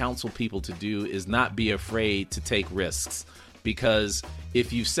try and counsel people to do is not be afraid to take risks. Because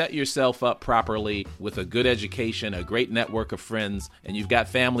if you set yourself up properly with a good education, a great network of friends, and you've got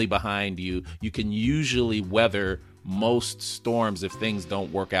family behind you, you can usually weather most storms if things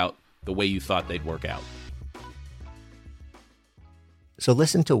don't work out the way you thought they'd work out. So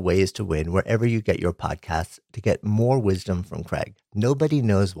listen to Ways to Win wherever you get your podcasts to get more wisdom from Craig. Nobody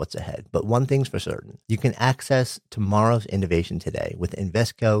knows what's ahead, but one thing's for certain. You can access tomorrow's innovation today with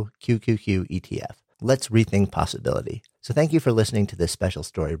Invesco QQQ ETF. Let's rethink possibility. So thank you for listening to this special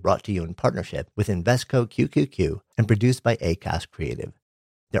story brought to you in partnership with Invesco QQQ and produced by Acast Creative.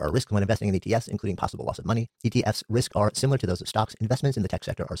 There are risks when investing in ETFs, including possible loss of money. ETFs' risks are similar to those of stocks. Investments in the tech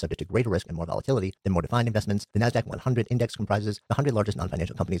sector are subject to greater risk and more volatility than more defined investments. The NASDAQ 100 index comprises the 100 largest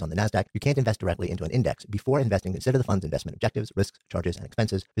non-financial companies on the NASDAQ. You can't invest directly into an index. Before investing, consider the fund's investment objectives, risks, charges, and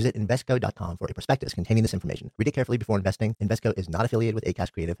expenses. Visit Invesco.com for a prospectus containing this information. Read it carefully before investing. Invesco is not affiliated with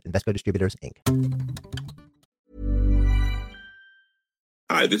Acast Creative. Invesco Distributors, Inc.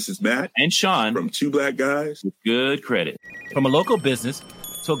 Hi, this is Matt and Sean from Two Black Guys with Good Credit. From a local business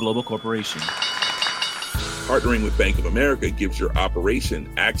to a global corporation. Partnering with Bank of America gives your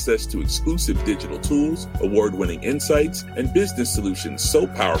operation access to exclusive digital tools, award-winning insights, and business solutions so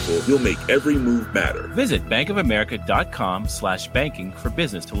powerful you'll make every move matter. Visit bankofamerica.com/banking for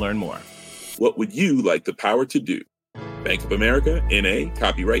business to learn more. What would you like the power to do? Bank of America, N.A.,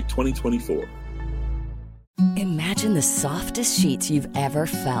 copyright 2024. Imagine the softest sheets you've ever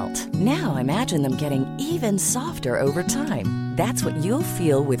felt. Now imagine them getting even softer over time. That's what you'll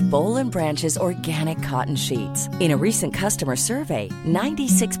feel with Boll & Branch's organic cotton sheets. In a recent customer survey,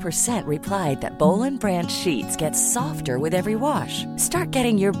 96% replied that Boll & Branch sheets get softer with every wash. Start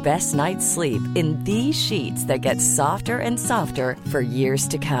getting your best night's sleep in these sheets that get softer and softer for years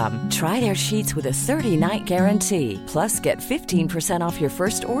to come. Try their sheets with a 30-night guarantee. Plus, get 15% off your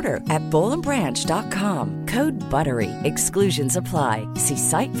first order at bollandbranch.com. Code BUTTERY. Exclusions apply. See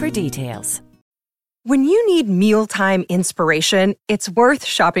site for details. When you need mealtime inspiration, it's worth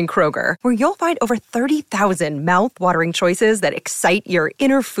shopping Kroger, where you'll find over 30,000 mouth-watering choices that excite your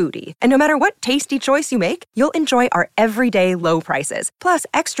inner foodie. And no matter what tasty choice you make, you'll enjoy our everyday low prices, plus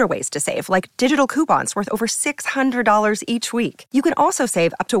extra ways to save, like digital coupons worth over $600 each week. You can also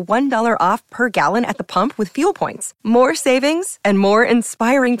save up to $1 off per gallon at the pump with fuel points. More savings and more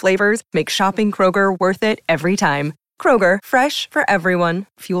inspiring flavors make shopping Kroger worth it every time. Kroger, fresh for everyone.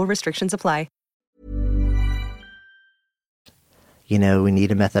 Fuel restrictions apply. You know, we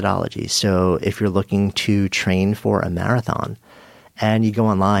need a methodology. So if you're looking to train for a marathon and you go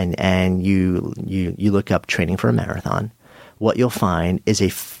online and you look up training for a marathon, what you'll find is a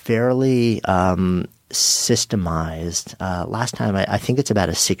fairly systemized, last time I think it's about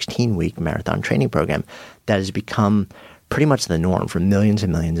a 16-week marathon training program that has become pretty much the norm for millions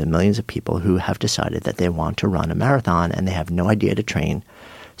and millions and millions of people who have decided that they want to run a marathon and they have no idea to train.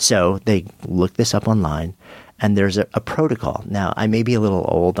 So they look this up online. And there's a protocol. Now, I may be a little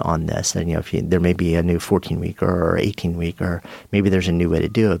old on this, and there may be a new 14-week or 18-week, or maybe there's a new way to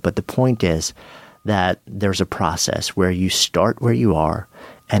do it. But the point is that there's a process where you start where you are,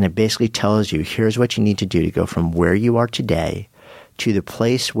 and it basically tells you, here's what you need to do to go from where you are today to the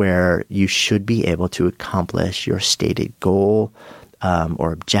place where you should be able to accomplish your stated goal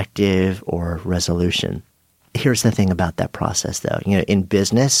or objective or resolution. Here's the thing about that process, though. In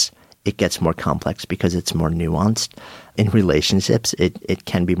business, it gets more complex because it's more nuanced. In relationships, it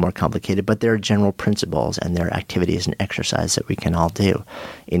can be more complicated, but there are general principles and there are activities and exercise that we can all do.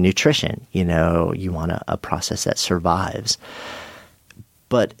 In nutrition, you want a process that survives.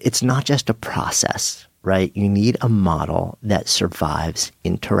 But it's not just a process, right? You need a model that survives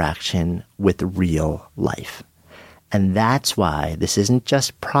interaction with real life. And that's why this isn't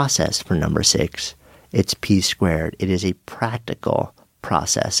just process for number 6. It's P squared. It is a practical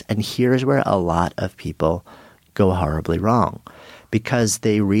process. And here's where a lot of people go horribly wrong, because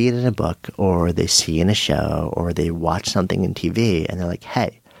they read in a book or they see in a show or they watch something in TV and they're like,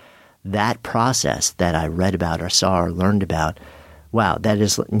 hey, that process that I read about or saw or learned about, wow, that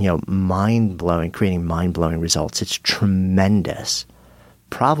is, mind-blowing, creating mind-blowing results. It's tremendous.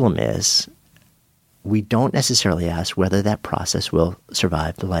 Problem is, we don't necessarily ask whether that process will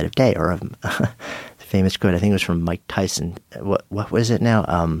survive the light of day. Or famous quote, I think it was from Mike Tyson. What was it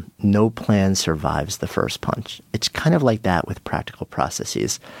now? No plan survives the first punch. It's kind of like that with practical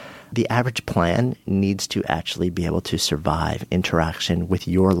processes. The average plan needs to actually be able to survive interaction with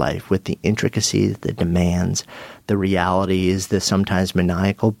your life, with the intricacies, the demands, the realities, the sometimes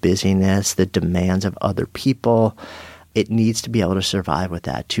maniacal busyness, the demands of other people. It needs to be able to survive with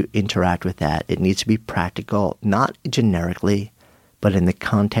that, to interact with that. It needs to be practical, not generically, but in the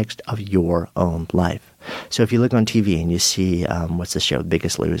context of your own life. So if you look on TV and you see, what's the show,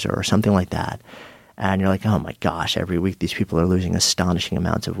 Biggest Loser or something like that, and you're like, oh my gosh, every week these people are losing astonishing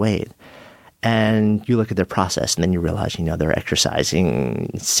amounts of weight. And you look at their process and then you realize, they're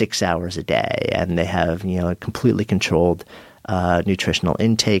exercising 6 hours a day and they have, a completely controlled nutritional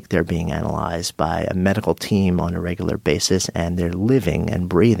intake. They're being analyzed by a medical team on a regular basis, and they're living and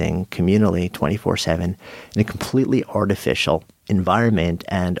breathing communally 24/7 in a completely artificial environment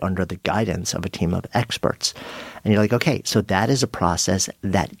and under the guidance of a team of experts. And you're like, okay, so that is a process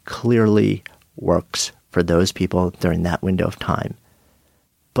that clearly works for those people during that window of time.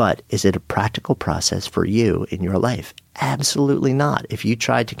 But is it a practical process for you in your life? Absolutely not. If you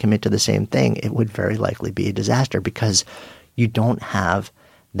tried to commit to the same thing, it would very likely be a disaster because you don't have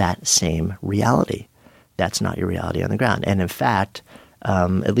that same reality. That's not your reality on the ground. And in fact,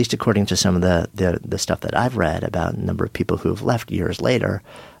 at least according to some of the stuff that I've read about a number of people who have left years later,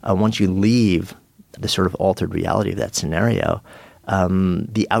 once you leave the sort of altered reality of that scenario,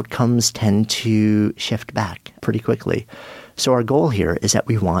 the outcomes tend to shift back pretty quickly. So our goal here is that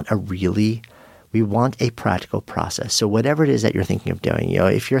we want a practical process. So whatever it is that you're thinking of doing,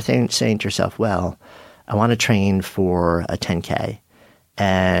 if you're saying to yourself, well, I want to train for a 10K,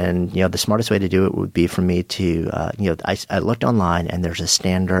 and the smartest way to do it would be for me to, I looked online and there's a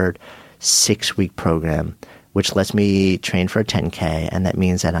standard 6-week program which lets me train for a 10K, and that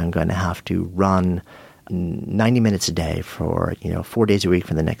means that I'm going to have to run 90 minutes a day for 4 days a week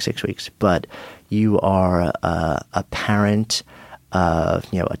for the next 6 weeks. But you are a parent of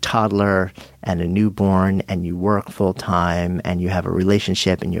a toddler and a newborn, and you work full time, and you have a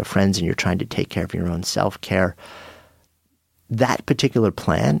relationship, and you have friends, and you're trying to take care of your own self-care. That particular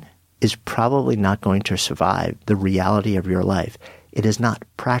plan is probably not going to survive the reality of your life. It is not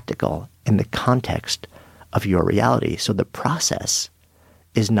practical in the context of your reality. So the process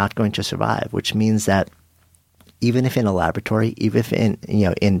is not going to survive, which means that even if in a laboratory, even if in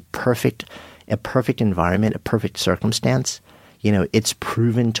a perfect environment, a perfect circumstance, it's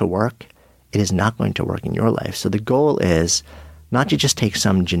proven to work, it is not going to work in your life. So the goal is not to just take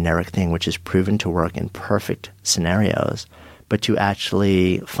some generic thing which is proven to work in perfect scenarios, but to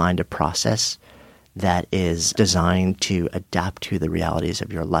actually find a process that is designed to adapt to the realities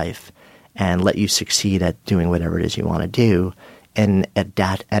of your life and let you succeed at doing whatever it is you want to do, and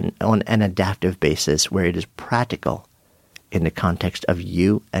adapt and on an adaptive basis where it is practical in the context of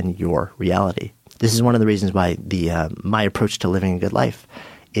you and your reality. This is one of the reasons why my approach to living a good life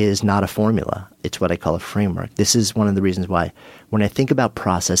is not a formula. It's what I call a framework. This is one of the reasons why when I think about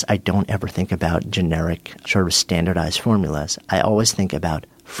process, I don't ever think about generic sort of standardized formulas. I always think about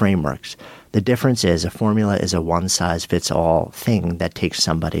frameworks. The difference is a formula is a one-size-fits-all thing that takes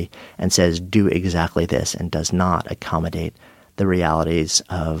somebody and says, do exactly this, and does not accommodate the realities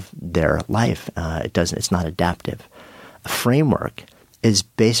of their life. It's not adaptive. A framework is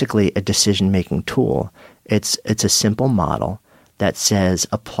basically a decision-making tool. It's a simple model that says,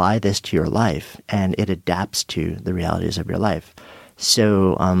 apply this to your life, and it adapts to the realities of your life.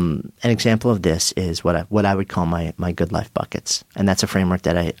 So an example of this is what I would call my good life buckets. And that's a framework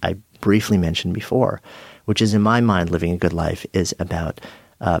that I briefly mentioned before, which is, in my mind, living a good life is about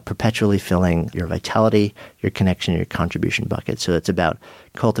perpetually filling your vitality, your connection, your contribution bucket. So it's about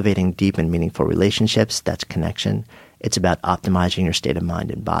cultivating deep and meaningful relationships. That's connection. It's about optimizing your state of mind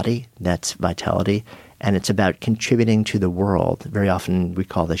and body. That's vitality. And it's about contributing to the world. Very often we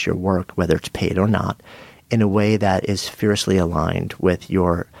call this your work, whether it's paid or not, in a way that is fiercely aligned with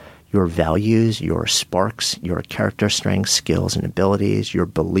your values, your sparks, your character strengths, skills, and abilities, your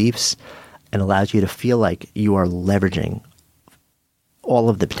beliefs, and allows you to feel like you are leveraging all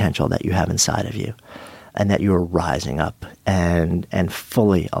of the potential that you have inside of you, and that you are rising up and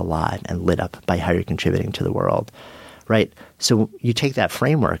fully alive and lit up by how you're contributing to the world, right? So you take that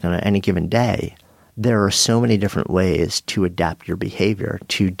framework on any given day. There are so many different ways to adapt your behavior,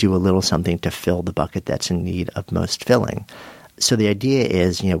 to do a little something to fill the bucket that's in need of most filling. So the idea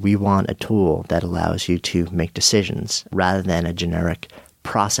is, we want a tool that allows you to make decisions rather than a generic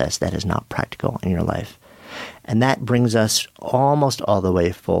process that is not practical in your life. And that brings us almost all the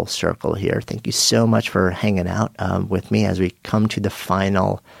way full circle here. Thank you so much for hanging out with me as we come to the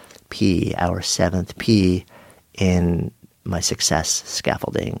final P, our 7th P in my success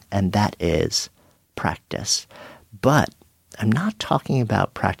scaffolding, and that is practice. But I'm not talking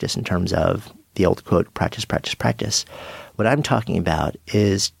about practice in terms of the old quote, practice, practice, practice. What I'm talking about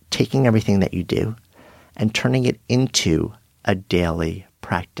is taking everything that you do and turning it into a daily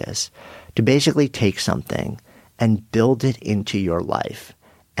practice, to basically take something and build it into your life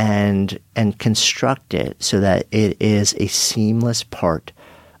and construct it so that it is a seamless part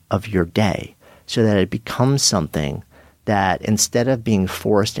of your day, so that it becomes something that instead of being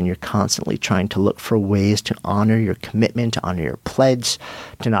forced and you're constantly trying to look for ways to honor your commitment, to honor your pledge,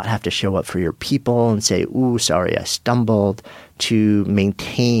 to not have to show up for your people and say, ooh, sorry, I stumbled, to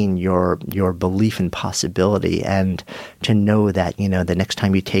maintain your belief in possibility and to know that, the next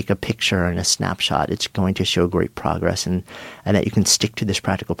time you take a picture and a snapshot, it's going to show great progress and that you can stick to this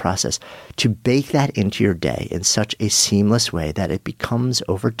practical process. To bake that into your day in such a seamless way that it becomes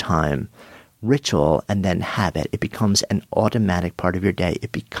over time ritual and then habit. It becomes an automatic part of your day.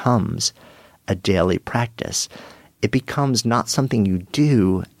 It becomes a daily practice. it becomes not something you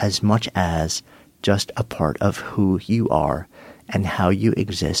do as much as just a part of who you are and how you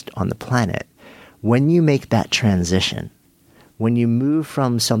exist on the planet. When you make that transition, when you move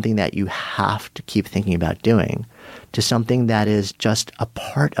from something that you have to keep thinking about doing to something that is just a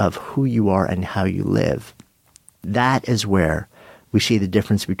part of who you are and how you live, that is where we see the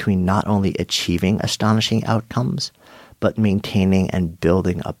difference between not only achieving astonishing outcomes, but maintaining and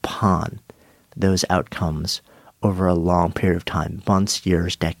building upon those outcomes over a long period of time, months,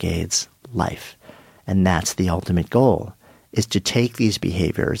 years, decades, life. And that's the ultimate goal, is to take these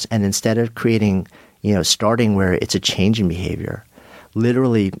behaviors and instead of creating, starting where it's a change in behavior,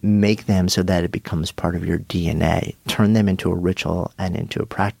 literally make them so that it becomes part of your DNA, turn them into a ritual and into a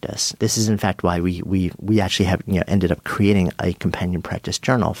practice. This is in fact why we actually have ended up creating a companion practice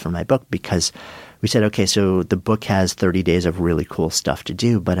journal for my book, because we said, okay, so the book has 30 days of really cool stuff to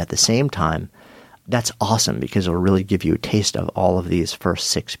do, but at the same time, that's awesome because it'll really give you a taste of all of these first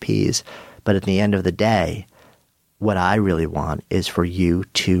 6 Ps. But at the end of the day, what I really want is for you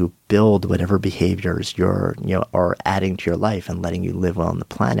to build whatever behaviors you're, are adding to your life and letting you live well on the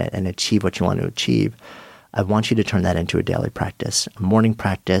planet and achieve what you want to achieve. I want you to turn that into a daily practice, a morning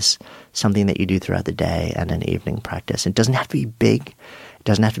practice, something that you do throughout the day, and an evening practice. It doesn't have to be big. It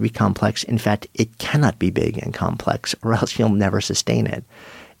doesn't have to be complex. In fact, it cannot be big and complex, or else you'll never sustain it.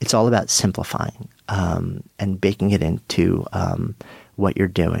 It's all about simplifying and baking it into what you're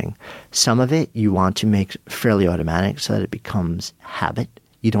doing. Some of it you want to make fairly automatic so that it becomes habit.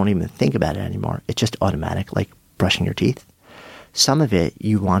 You don't even think about it anymore. It's just automatic, like brushing your teeth. Some of it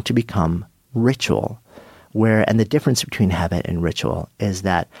you want to become ritual, and the difference between habit and ritual is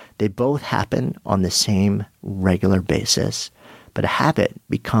that they both happen on the same regular basis, but a habit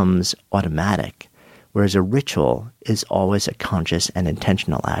becomes automatic, whereas a ritual is always a conscious and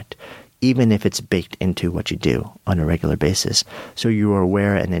intentional act, even if it's baked into what you do on a regular basis. So you are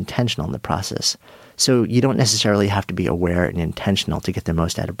aware and intentional in the process. So you don't necessarily have to be aware and intentional to get the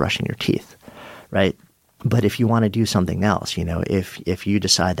most out of brushing your teeth, right? But if you want to do something else, if you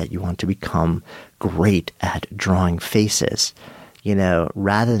decide that you want to become great at drawing faces,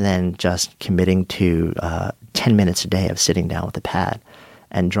 rather than just committing to 10 minutes a day of sitting down with a pad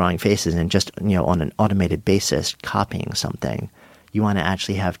and drawing faces and just, on an automated basis copying something, you want to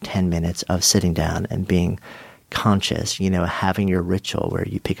actually have 10 minutes of sitting down and being conscious, having your ritual where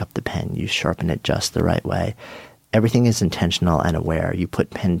you pick up the pen, you sharpen it just the right way. Everything is intentional and aware. You put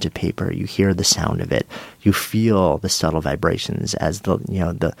pen to paper, you hear the sound of it, you feel the subtle vibrations as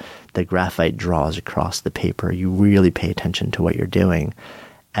the graphite draws across the paper. You really pay attention to what you're doing.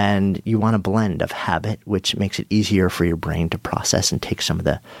 And you want a blend of habit, which makes it easier for your brain to process and take some of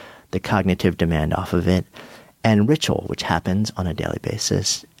the cognitive demand off of it, and ritual, which happens on a daily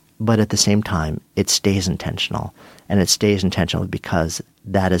basis. But at the same time, it stays intentional. And it stays intentional because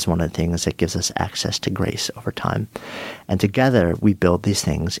that is one of the things that gives us access to grace over time. And together, we build these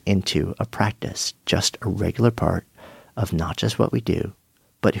things into a practice, just a regular part of not just what we do,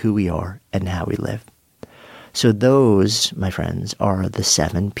 but who we are and how we live. So those, my friends, are the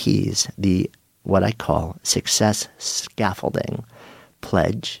 7 Ps, what I call success scaffolding: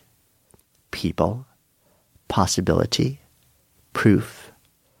 pledge, people, possibility, proof,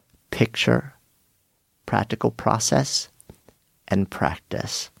 picture, practical process, and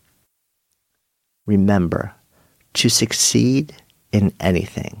practice. Remember, to succeed in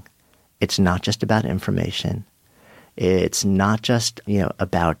anything, it's not just about information. It's not just,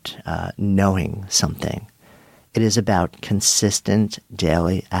 about knowing something. It is about consistent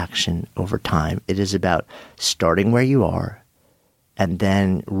daily action over time. It is about starting where you are and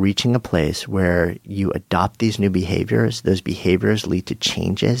then reaching a place where you adopt these new behaviors. Those behaviors lead to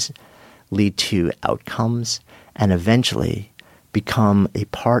changes, lead to outcomes, and eventually become a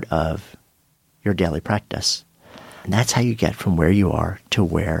part of your daily practice. And that's how you get from where you are to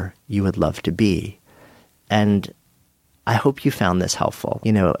where you would love to be. And I hope you found this helpful.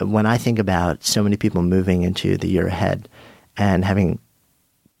 When I think about so many people moving into the year ahead and having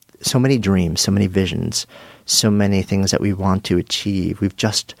so many dreams, so many visions, so many things that we want to achieve, we've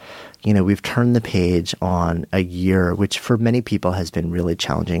just, we've turned the page on a year, which for many people has been really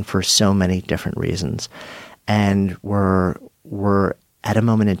challenging for so many different reasons. And we're at a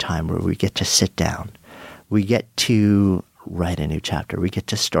moment in time where we get to sit down. We get to write a new chapter. We get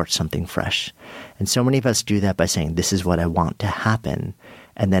to start something fresh. And so many of us do that by saying, this is what I want to happen,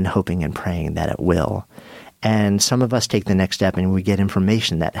 and then hoping and praying that it will. And some of us take the next step and we get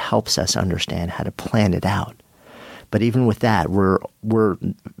information that helps us understand how to plan it out. But even with that, we're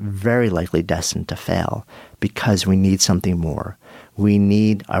very likely destined to fail because we need something more. We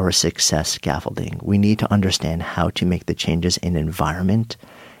need our success scaffolding. We need to understand how to make the changes in environment,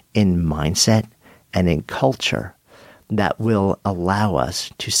 in mindset, and in culture that will allow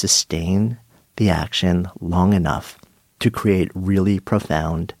us to sustain the action long enough to create really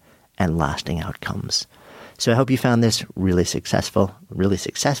profound and lasting outcomes. So I hope you found this really successful,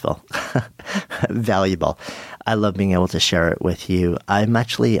 valuable. I love being able to share it with you. I'm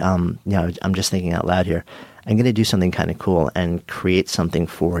actually, I'm just thinking out loud here. I'm going to do something kind of cool and create something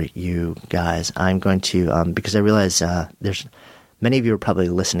for you guys. I'm going to, because I realize there's many of you are probably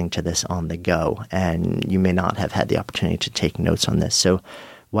listening to this on the go, and you may not have had the opportunity to take notes on this. So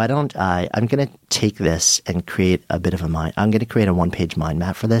why don't I'm going to take this and create a bit of I'm going to create a one-page mind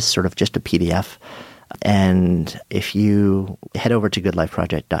map for this, sort of just a PDF. And if you head over to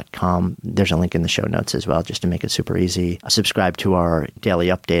goodlifeproject.com, there's a link in the show notes as well, just to make it super easy. Subscribe to our daily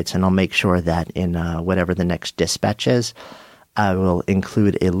updates, and I'll make sure that in whatever the next dispatch is, I will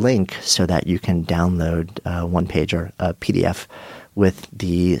include a link so that you can download a one-pager PDF with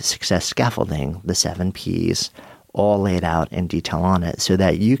the success scaffolding, the 7 Ps, all laid out in detail on it, so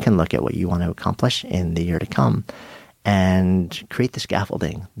that you can look at what you want to accomplish in the year to come and create the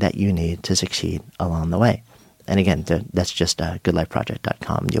scaffolding that you need to succeed along the way. And again, that's just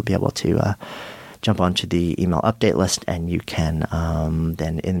goodlifeproject.com. You'll be able to jump onto the email update list, and you can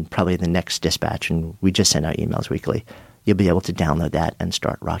then in probably the next dispatch, and we just send out emails weekly, you'll be able to download that and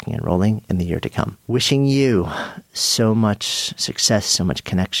start rocking and rolling in the year to come. Wishing you so much success, so much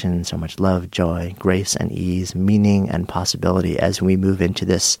connection, so much love, joy, grace and ease, meaning and possibility as we move into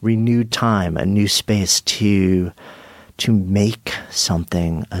this renewed time, a new space to make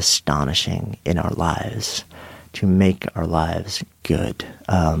something astonishing in our lives, to make our lives good,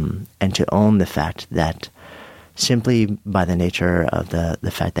 and to own the fact that simply by the nature of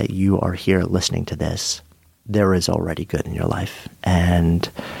the fact that you are here listening to this, there is already good in your life. And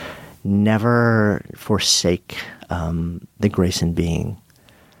never forsake the grace in being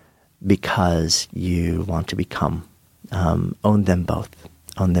because you want to become. Own them both.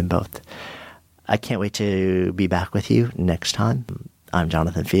 Own them both. I can't wait to be back with you next time. I'm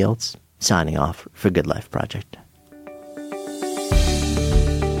Jonathan Fields, signing off for Good Life Project.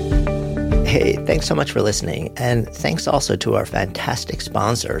 Hey, thanks so much for listening. And thanks also to our fantastic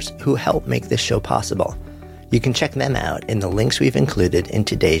sponsors who help make this show possible. You can check them out in the links we've included in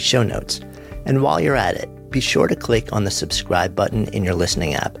today's show notes. And while you're at it, be sure to click on the subscribe button in your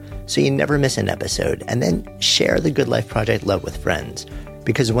listening app so you never miss an episode, and then share the Good Life Project love with friends.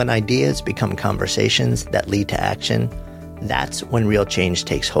 Because when ideas become conversations that lead to action, that's when real change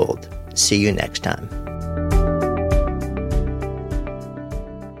takes hold. See you next time.